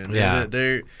though, man. Yeah.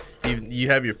 They're even, you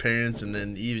have your parents and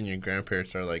then even your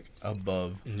grandparents are like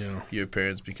above yeah. your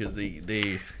parents because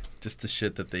they just the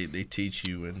shit that they teach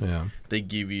you and yeah, they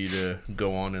give you to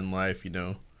go on in life,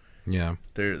 yeah.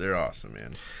 They're awesome,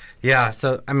 man. Yeah,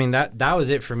 so I mean that was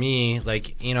it for me.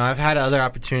 Like, I've had other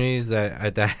opportunities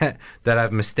that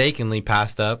I've mistakenly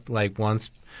passed up. Like once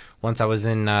I was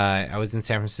in San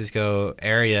Francisco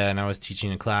area and I was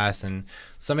teaching a class and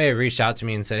somebody reached out to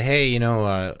me and said, "Hey,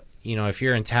 if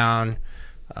you're in town,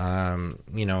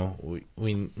 we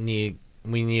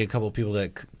need a couple of people to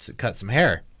cut some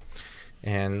hair."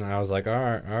 And I was like, "All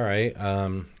right.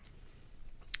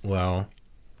 Well,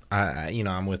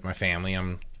 I'm with my family.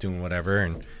 I'm doing whatever."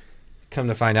 And come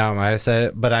to find out, I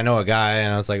said, but I know a guy,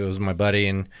 and I was like, it was my buddy,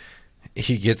 and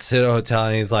he gets to the hotel,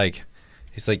 and he's like,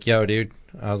 yo, dude.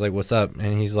 I was like, what's up?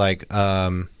 And he's like,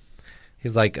 I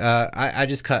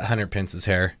just cut Hunter Pence's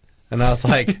hair, and I was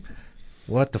like,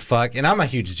 what the fuck? And I'm a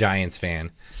huge Giants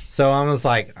fan, so I was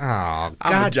like, oh, I'm a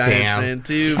god Giants damn. fan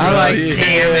too, bro. I'm like, Yeah.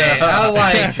 damn it. I was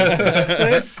like,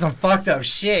 this is some fucked up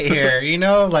shit here,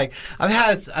 Like, I've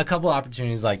had a couple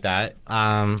opportunities like that.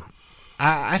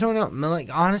 I don't know.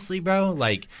 Like, honestly, bro,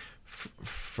 like,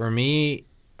 for me,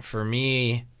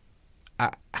 I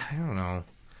don't know.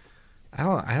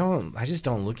 I just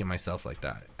don't look at myself like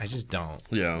that. I just don't.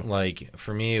 Yeah. Like,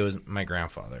 for me, it was my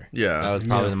grandfather. Yeah. That was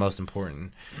probably the most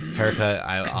important haircut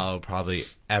I'll probably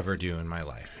ever do in my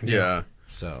life. Yeah.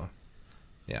 So,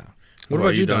 yeah. What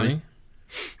about you, Donnie?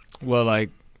 Well, like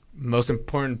most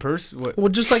important person. What? Well,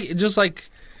 just like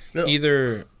Yeah.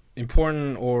 either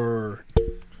important or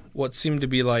what seemed to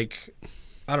be like,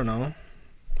 I don't know.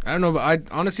 I don't know, but I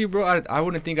honestly, bro, I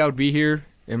wouldn't think I would be here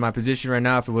in my position right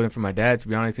now if it wasn't for my dad, to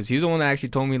be honest, because he's the one that actually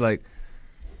told me like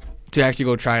to actually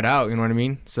go try it out. You know what I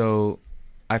mean? So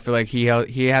I feel like he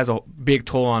has a big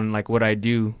toll on like what I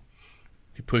do.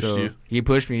 He pushed So, you. He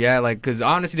pushed me, yeah. Like, because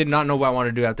I honestly did not know what I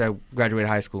wanted to do after I graduated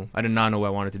high school. I did not know what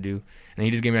I wanted to do, and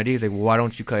he just gave me an idea. He's like, "Well, why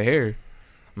don't you cut hair?"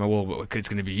 I'm like, well, it's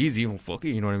gonna be easy. Well, fuck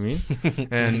it, you know what I mean?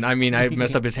 And I mean, I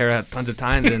messed up his hair tons of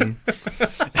times, and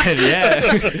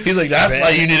yeah. He's like, that's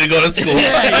why you need to go to school.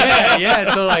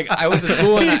 yeah. So like, I went to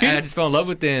school and I just fell in love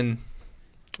with it, and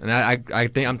I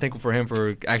think I'm thankful for him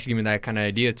for actually giving me that kind of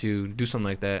idea to do something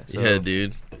like that. So. Yeah,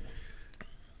 dude.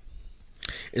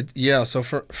 So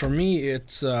for me,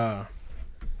 it's like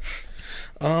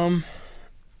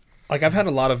I've had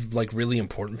a lot of like really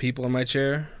important people in my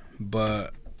chair,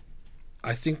 but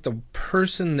I think the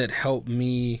person that helped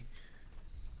me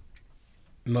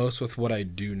most with what I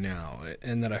do now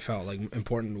and that I felt like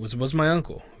important was my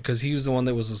uncle, because he was the one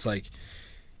that was just like,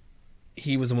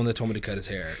 he was the one that told me to cut his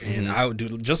hair, and I would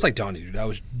do just like Donnie, dude. I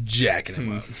was jacking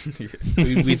him up.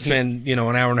 We'd spend an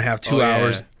hour and a half, 2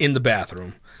 hours in the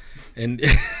bathroom, and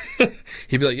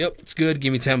he'd be like, "Yep, it's good.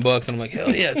 Give me $10," and I'm like,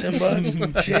 "Hell yeah,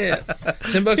 $10! Shit,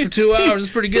 $10 for 2 hours is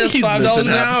pretty good. It's $5 an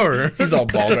hour." He's all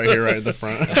bald right here, right in the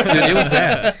front. Dude, it was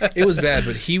bad. It was bad,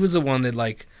 but he was the one that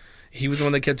like, he was the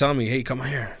one that kept telling me, "Hey, come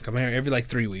here, every like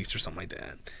 3 weeks or something like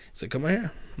that." He's like, "Come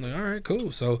here." I'm like, "All right,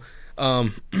 cool." So,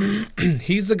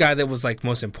 he's the guy that was like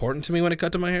most important to me when it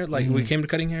cut to my hair. Like we came to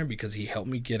cutting hair because he helped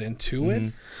me get into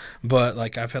it. But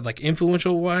like I've had like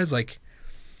influential wise, like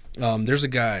there's a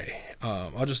guy.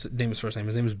 I'll just name his first name.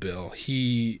 His name is Bill.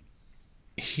 He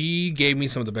gave me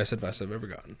some of the best advice I've ever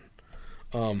gotten.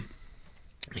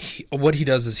 What he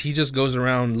does is he just goes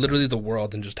around literally the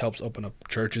world and just helps open up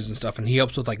churches and stuff, and he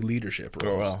helps with like leadership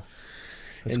roles. Oh wow,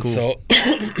 that's and cool. So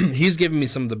he's given me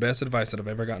some of the best advice that I've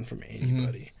ever gotten from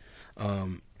anybody.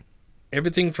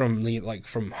 Everything from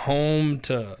from home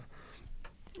to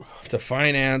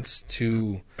finance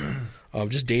to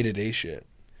just day-to-day shit.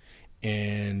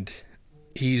 And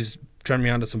he's turned me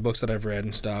on to some books that I've read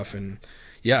and stuff. And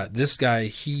yeah, this guy,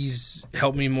 he's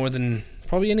helped me more than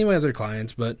probably any of my other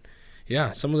clients. But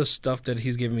yeah, some of the stuff that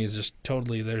he's given me is just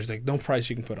totally, there's like no price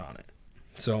you can put on it.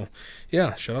 So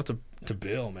yeah, shout out to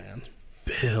Bill, man.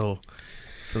 Bill.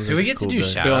 Do we get to do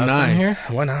shout Bill outs Nye. on here?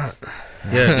 Why not?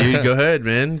 Yeah, dude, go ahead,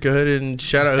 man. Go ahead and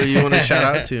shout out who you want to shout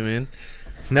out to, man.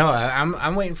 No,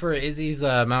 I'm waiting for Izzy's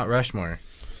Mount Rushmore.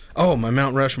 Oh, my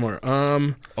Mount Rushmore.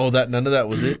 Oh, that none of that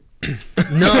was it.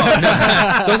 No.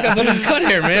 Those got something to cut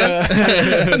here,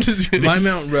 man. I'm just kidding. My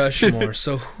Mount Rushmore.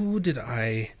 So who did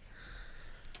I?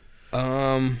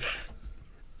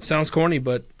 Sounds corny,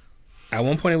 but at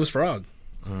one point it was Frog.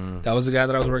 That was the guy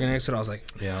that I was working next to. And I was like,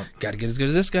 Yeah. gotta get as good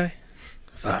as this guy.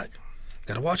 Fuck.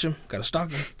 Gotta watch him. Gotta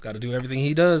stalk him. Gotta do everything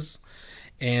he does.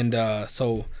 And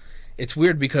so it's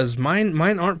weird because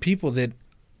mine aren't people that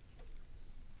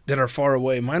are far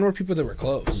away. Mine were people that were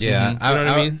close. Yeah, You know what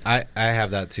I mean? I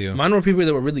have that too. Mine were people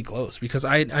that were really close because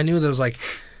I knew there was like,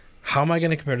 how am I going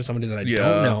to compare to somebody that I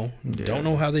don't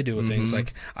know how they do things?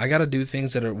 Like, I got to do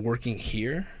things that are working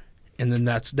here, and then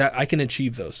that I can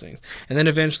achieve those things, and then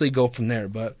eventually go from there.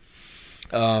 But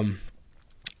I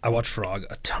watch Frog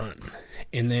a ton,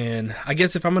 and then I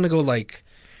guess if I'm going to go like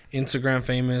Instagram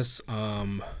famous,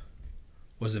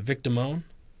 was it Vic Damone?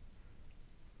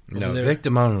 No, there. Vic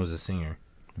Damone was a singer.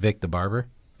 Vic the barber.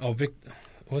 Oh, Vic,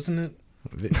 wasn't it?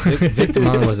 Vic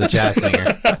Damone was a jazz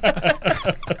singer.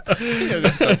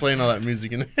 Yeah, stop playing all that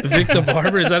music in there. Vic the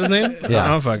Barber, is that his name? Yeah. I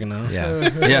don't fucking know. Yeah.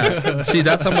 Yeah. See,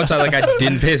 that's how much I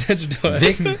didn't pay attention to it.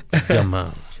 Vic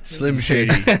Damone. Slim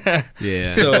Shady. Yeah.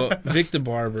 So Vic the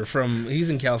Barber he's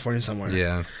in California somewhere.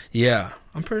 Yeah. Yeah.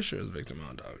 I'm pretty sure it's Vic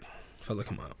Damone, dog. If I look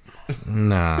him up.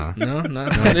 Nah. No,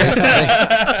 not Vic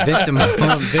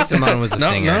Damone was a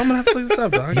no, singer. I'm gonna have to look this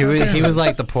up, dog. He was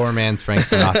like the poor man's Frank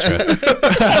Sinatra.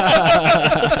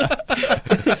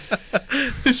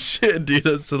 Shit, dude,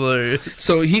 that's hilarious.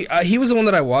 So he was the one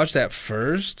that I watched at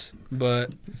first,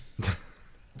 but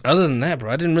other than that,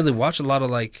 bro, I didn't really watch a lot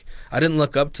of I didn't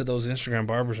look up to those Instagram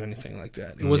barbers or anything like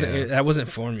that. It wasn't that wasn't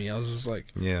for me. I was just like,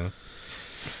 Yeah.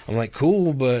 I'm like,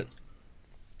 cool, but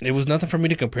it was nothing for me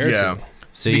to compare to.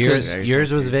 So Because- yours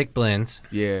was Vic Blends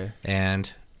Yeah. and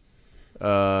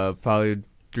Probably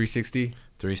 360.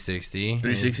 360.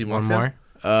 360 One Mafia? more.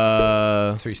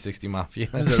 360 Mafia.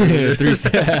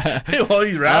 Hey, well,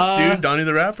 he raps, dude. Donnie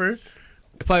the Rapper.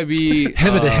 It'd probably be JT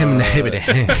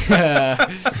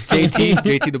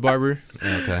the barber.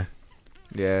 Okay.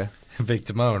 Yeah. Vic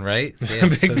Damone, right?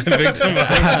 Vic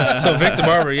Damone. So Vic the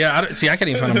Barber, yeah. I can't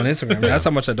even find him on Instagram. That's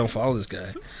how much I don't follow this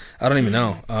guy. I don't even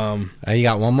know. You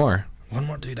got one more. One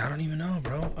more, dude. I don't even know,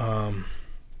 bro.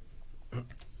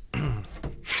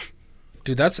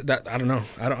 Dude, I don't know.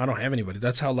 I don't have anybody.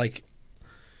 That's how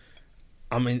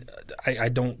I mean, I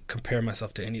don't compare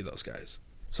myself to any of those guys,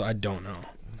 so I don't know.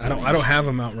 I don't have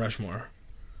a Mount Rushmore.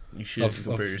 You should Of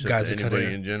compare yourself guys to that cut anybody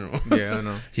hair. in general. Yeah, I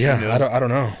know. Yeah, You know? I don't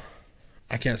know.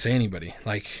 I can't say anybody.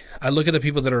 Like, I look at the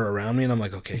people that are around me, and I'm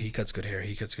like, okay, he cuts good hair.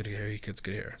 He cuts good hair. He cuts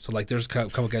good hair. So like, there's a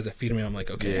couple guys that feed me. I'm like,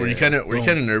 okay. Were you kind of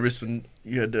nervous when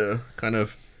you had to kind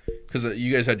of, because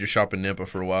you guys had your shop in Nampa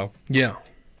for a while, Yeah.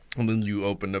 and then you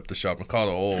opened up the shop in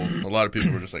Colorado. A lot of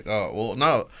people were just like, oh, well,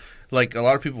 no. Like, a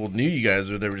lot of people knew you guys,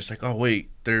 or they were just like, oh, wait,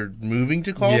 they're moving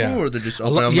to Colorado, Yeah. or they're just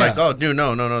open. I'm like, oh, dude,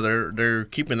 no, they're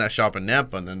keeping that shop in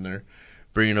Nampa, and then they're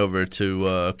bringing it over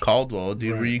to Caldwell.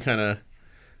 Dude, were you kind of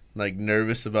like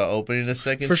nervous about opening a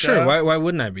second For shop? sure. Why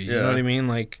wouldn't I be? You Yeah. know what I mean?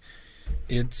 Like,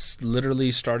 it's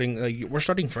literally starting. Like, we're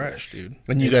starting fresh, dude.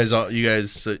 And you guys,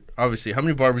 obviously, how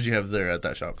many barbers you have there at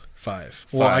that shop? 5.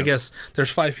 Well, I 5. guess there's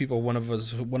 5 people. One of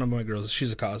my girls,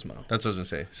 she's a Cosmo. That's what I was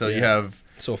gonna say. So you Yeah. have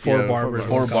So 4 barbers.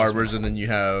 4 one barbers, Cosmo. and then you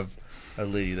have a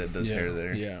lady that does yeah. hair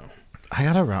there. Yeah. I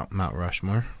got a Mount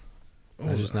Rushmore. I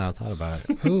Oh, just now thought about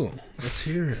it. Who? Let's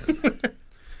hear it.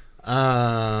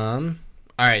 All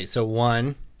right, so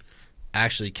one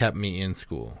actually kept me in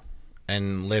school,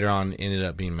 and later on ended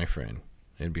up being my friend.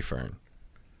 It'd be Fern.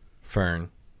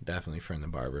 Definitely Fern the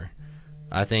barber.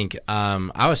 I think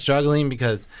I was struggling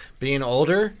because being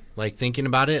older, like thinking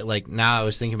about it, like now I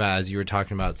was thinking about it as you were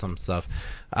talking about some stuff.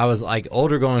 I was like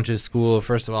older going to school.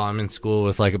 First of all, I'm in school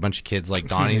with like a bunch of kids like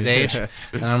Donnie's age, and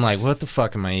I'm like, what the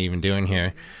fuck am I even doing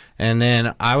here? And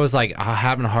then I was like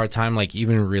having a hard time like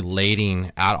even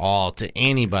relating at all to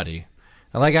anybody.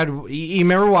 Like you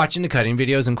remember watching the cutting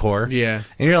videos in Core? Yeah.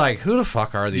 And you're like, who the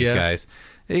fuck are these Yeah. guys?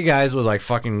 These guys with like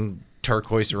fucking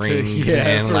turquoise rings Yeah,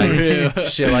 and for like real.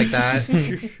 shit like that.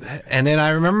 And then I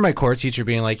remember my core teacher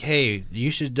being like, hey, you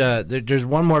should, there's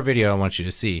one more video I want you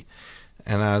to see.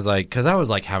 And I was like, because I was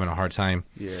like having a hard time.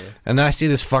 Yeah. And then I see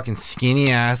this fucking skinny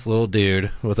ass little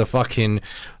dude with a fucking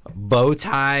bow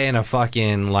tie and a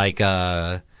fucking like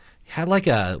had like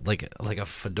a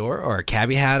fedora or a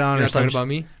cabbie hat on You're or not talking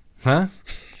something. about me?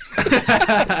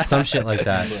 Huh? Some shit like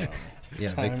that. Yeah, Vic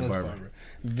the Timeless barber.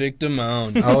 Vic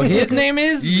Damone. Oh, his name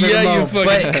is Yeah, you Vic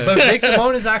fucking- but Vic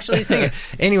Damone is actually a singer.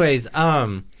 Anyways,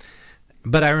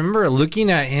 but I remember looking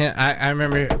at him. I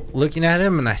remember looking at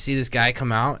him, and I see this guy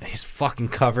come out. He's fucking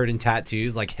covered in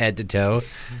tattoos, like head to toe.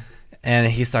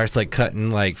 And he starts like cutting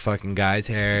like fucking guys'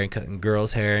 hair and cutting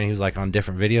girls' hair, and he was like on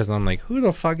different videos. And I'm like, who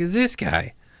the fuck is this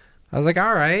guy? I was like,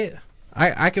 all right,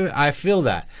 I feel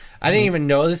that. I didn't even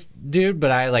know this dude,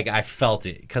 but I felt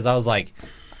it because I was like,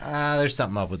 there's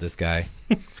something up with this guy.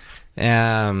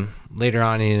 Later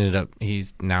on,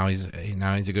 he's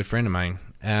a good friend of mine,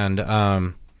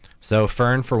 and so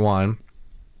Fern for one.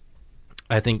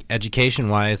 I think education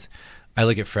wise, I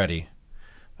look at Freddie.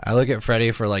 I look at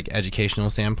Freddie for like educational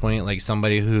standpoint, like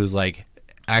somebody who's like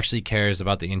actually cares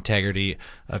about the integrity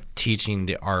of teaching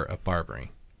the art of barbering.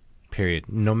 Period.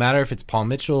 No matter if it's Paul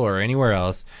Mitchell or anywhere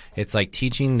else, it's like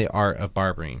teaching the art of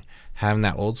barbering, having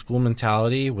that old school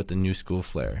mentality with the new school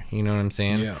flair. You know what I'm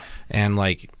saying? Yeah. And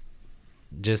like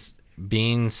just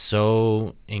being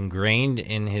so ingrained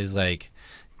in his like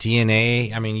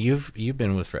DNA. I mean, you've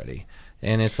been with Freddie,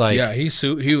 and it's like Yeah, he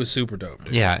was super dope,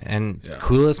 dude. yeah, and Yeah.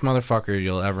 coolest motherfucker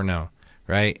you'll ever know,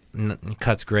 right?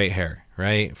 Cuts great hair,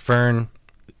 right? Fern,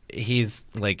 he's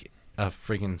like a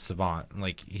freaking savant.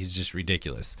 Like, he's just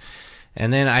ridiculous.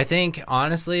 And then I think,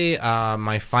 honestly,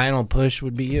 my final push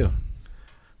would be you.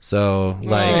 So,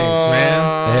 like, Thanks,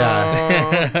 man.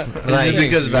 yeah. Is Like- it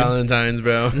because Valentine's,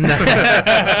 bro?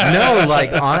 No,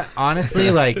 like honestly,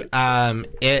 like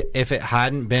if it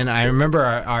hadn't been, I remember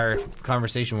our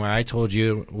conversation where I told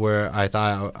you where I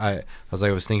thought I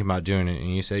was thinking about doing it,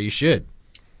 and you said you should,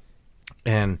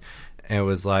 and it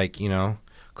was like, you know,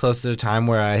 close to the time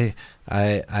where I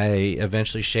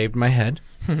eventually shaved my head,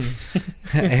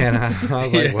 and I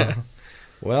was like,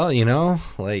 well, you know,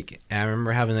 like I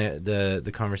remember having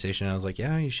the conversation. I was like,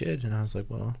 yeah, you should, and I was like,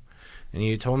 well. And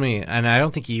you told me, and I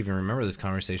don't think you even remember this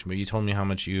conversation, but you told me how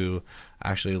much you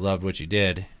actually loved what you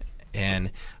did.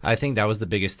 And I think that was the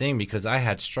biggest thing, because I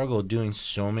had struggled doing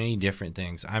so many different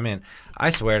things. I mean, I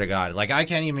swear to God, like I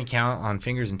can't even count on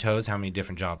fingers and toes how many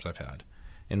different jobs I've had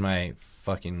in my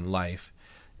fucking life.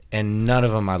 And none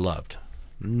of them I loved.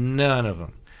 None of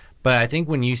them. But I think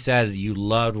when you said you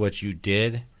loved what you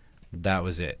did, that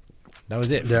was it. That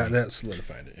was it. for me. That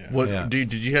solidified it. Yeah. What, Yeah.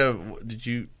 dude?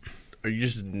 Are you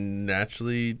just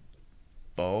naturally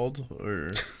bald, or?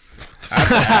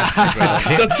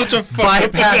 That's such a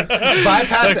bypass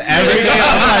everything.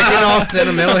 I'm like, all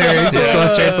sentimental here. He's just going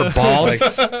straight for bald.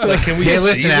 Like, can we Hey, see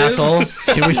listen, this? asshole.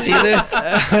 Can we see this?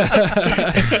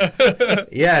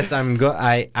 Yes, I'm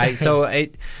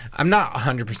I'm not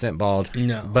 100% bald.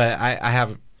 No. But I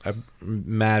have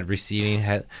mad receding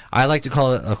head. I like to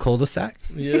call it a cul-de-sac.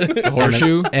 Yeah. A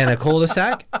horseshoe. And a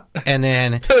cul-de-sac. And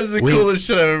then That was the coolest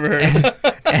shit I've ever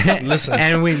heard. Listen.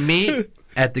 and we meet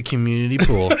at the community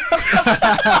pool.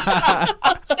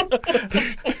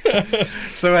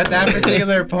 So at that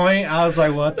particular point, I was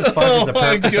like, what the fuck is the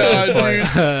purpose of this point?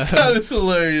 That is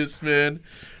hilarious, man.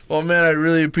 Well, man, I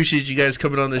really appreciate you guys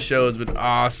coming on the show. It's been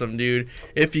awesome, dude.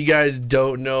 If you guys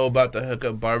don't know about the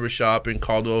Hookup Barbershop in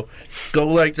Caldwell, go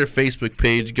like their Facebook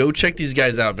page. Go check these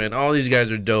guys out, man. All these guys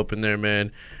are dope in there,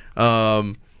 man.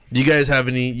 You guys have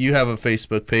you have a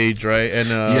Facebook page, right? And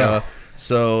Yeah.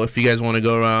 So if you guys want to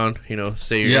go around,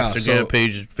 say your Yeah, Instagram so-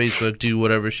 page, Facebook, do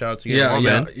whatever shouts you guys want,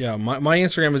 man. Yeah. My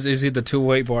Instagram is Izzy the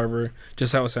 208 Barber.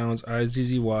 Just how it sounds.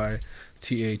 IZZYTHE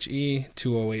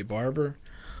 208 Barber.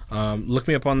 Look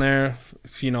me up on there.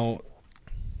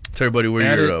 Tell everybody where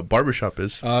Add your barbershop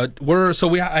is. I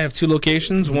have two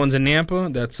locations. One's in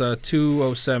Nampa. That's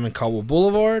 207 Caldwell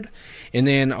Boulevard, and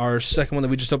then our second one that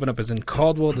we just opened up is in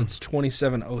Caldwell. That's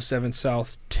 2707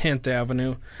 South 10th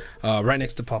Avenue, right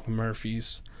next to Papa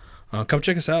Murphy's. Come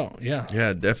check us out. Yeah.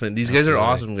 Yeah, definitely. These guys are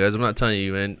awesome, guys. I'm not telling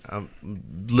you, man. I'm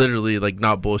literally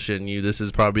not bullshitting you. This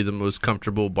is probably the most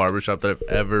comfortable barbershop that I've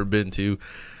ever been to,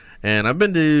 and I've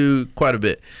been to quite a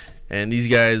bit. And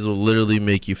these guys will literally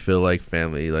make you feel like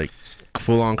family, like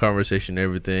full-on conversation,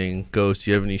 everything. Ghost,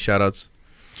 do you have any shout-outs?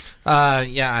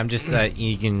 Yeah, I'm just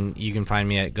you can find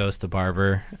me at Ghost the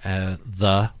Barber,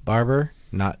 the Barber,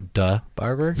 not duh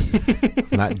Barber,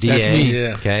 not D That's A. me.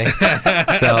 Yeah. Okay,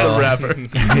 so The rapper.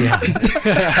 yeah.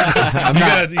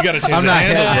 You gotta change I'm the not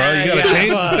handle, bro. You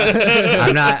gotta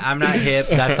change. I'm not hip.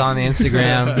 That's on the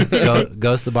Instagram.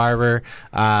 Ghost the Barber.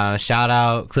 Shout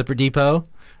out Clipper Depot.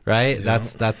 Right, Yeah.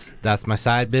 that's my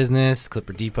side business,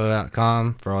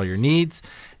 clipperdepot.com for all your needs,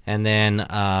 and then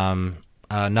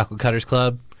Knuckle Cutters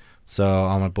Club, so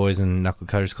all my boys in Knuckle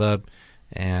Cutters Club,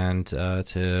 and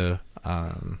to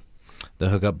the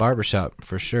Hookup Barbershop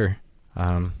for sure.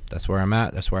 That's where I'm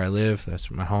at. That's where I live. That's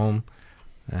my home,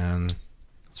 and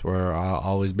that's where I'll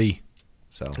always be.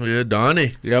 So Yeah,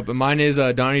 Donnie. Yep, and mine is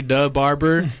Donnie Duh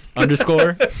Barber _. And his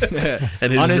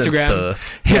On is Instagram.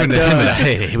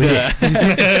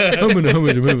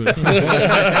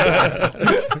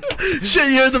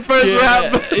 Shit, you're the first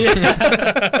rap.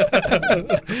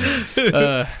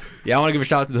 Yeah, I want to give a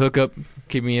shout out to the Hookup.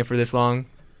 Keep me in for this long.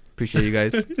 Appreciate you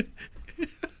guys.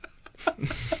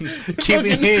 keep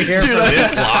me here for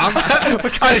this long.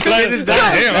 What kind of shit is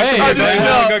that? Damn, Hey, I man.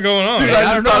 what got going on. Dude, man.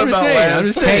 I just thought about I'm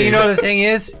just saying. Hey, you know the thing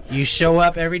is, you show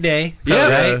up every day.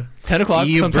 Yeah, right? 10 o'clock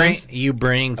You sometimes.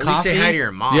 bring At least coffee. say hi to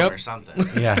your mom Yep. or something.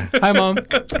 Yeah. Hi, Mom.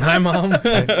 Hi, Mom.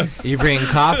 You bring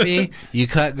coffee. You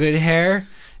cut good hair.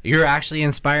 You're actually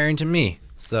inspiring to me.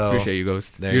 So Appreciate you,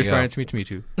 Ghost. There You're you go. inspiring to me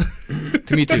too.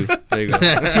 To me too. There you go.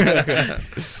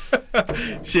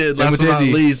 Shit, Same last with but not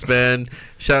Izzy. least, man.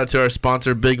 Shout out to our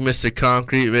sponsor, Big Mr.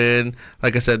 Concrete, man.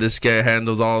 Like I said, this guy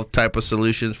handles all type of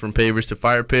solutions from pavers to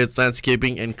fire pits,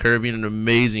 landscaping, and curving, and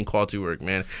amazing quality work,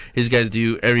 man. His guys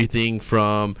do everything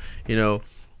from,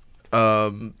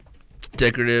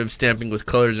 decorative stamping with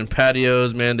colors and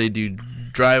patios, man. They do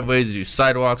driveways, they do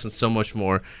sidewalks, and so much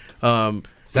more.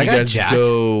 that you guy guys jacked?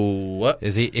 go what?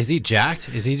 Is he jacked?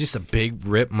 Is he just a big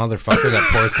rip motherfucker that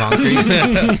pours concrete?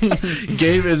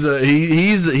 Gabe is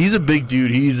he's a big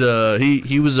dude. He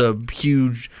was a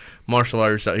huge martial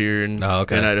artist out here in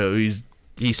Idaho. He's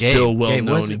still well Gabe,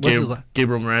 known. what's his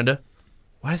Gabriel Miranda,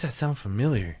 Why does that sound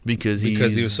familiar? because he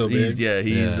was so big? He's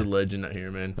Yeah. a legend out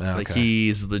here, man. Oh, Like okay.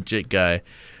 he's a legit guy.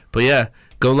 But yeah,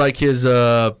 go like his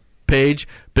page,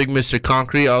 Big Mr.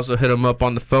 Concrete. Also hit him up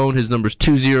on the phone. His number's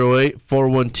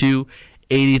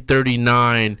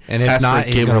 208-412-8039. And if Ask not, for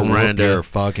he's Gabriel gonna whoop Miranda. your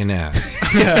fucking ass.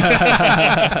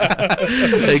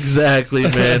 Exactly,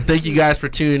 man. Thank you guys for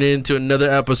tuning in to another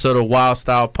episode of Wild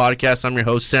Style Podcast. I'm your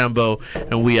host, Sambo,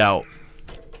 and we out.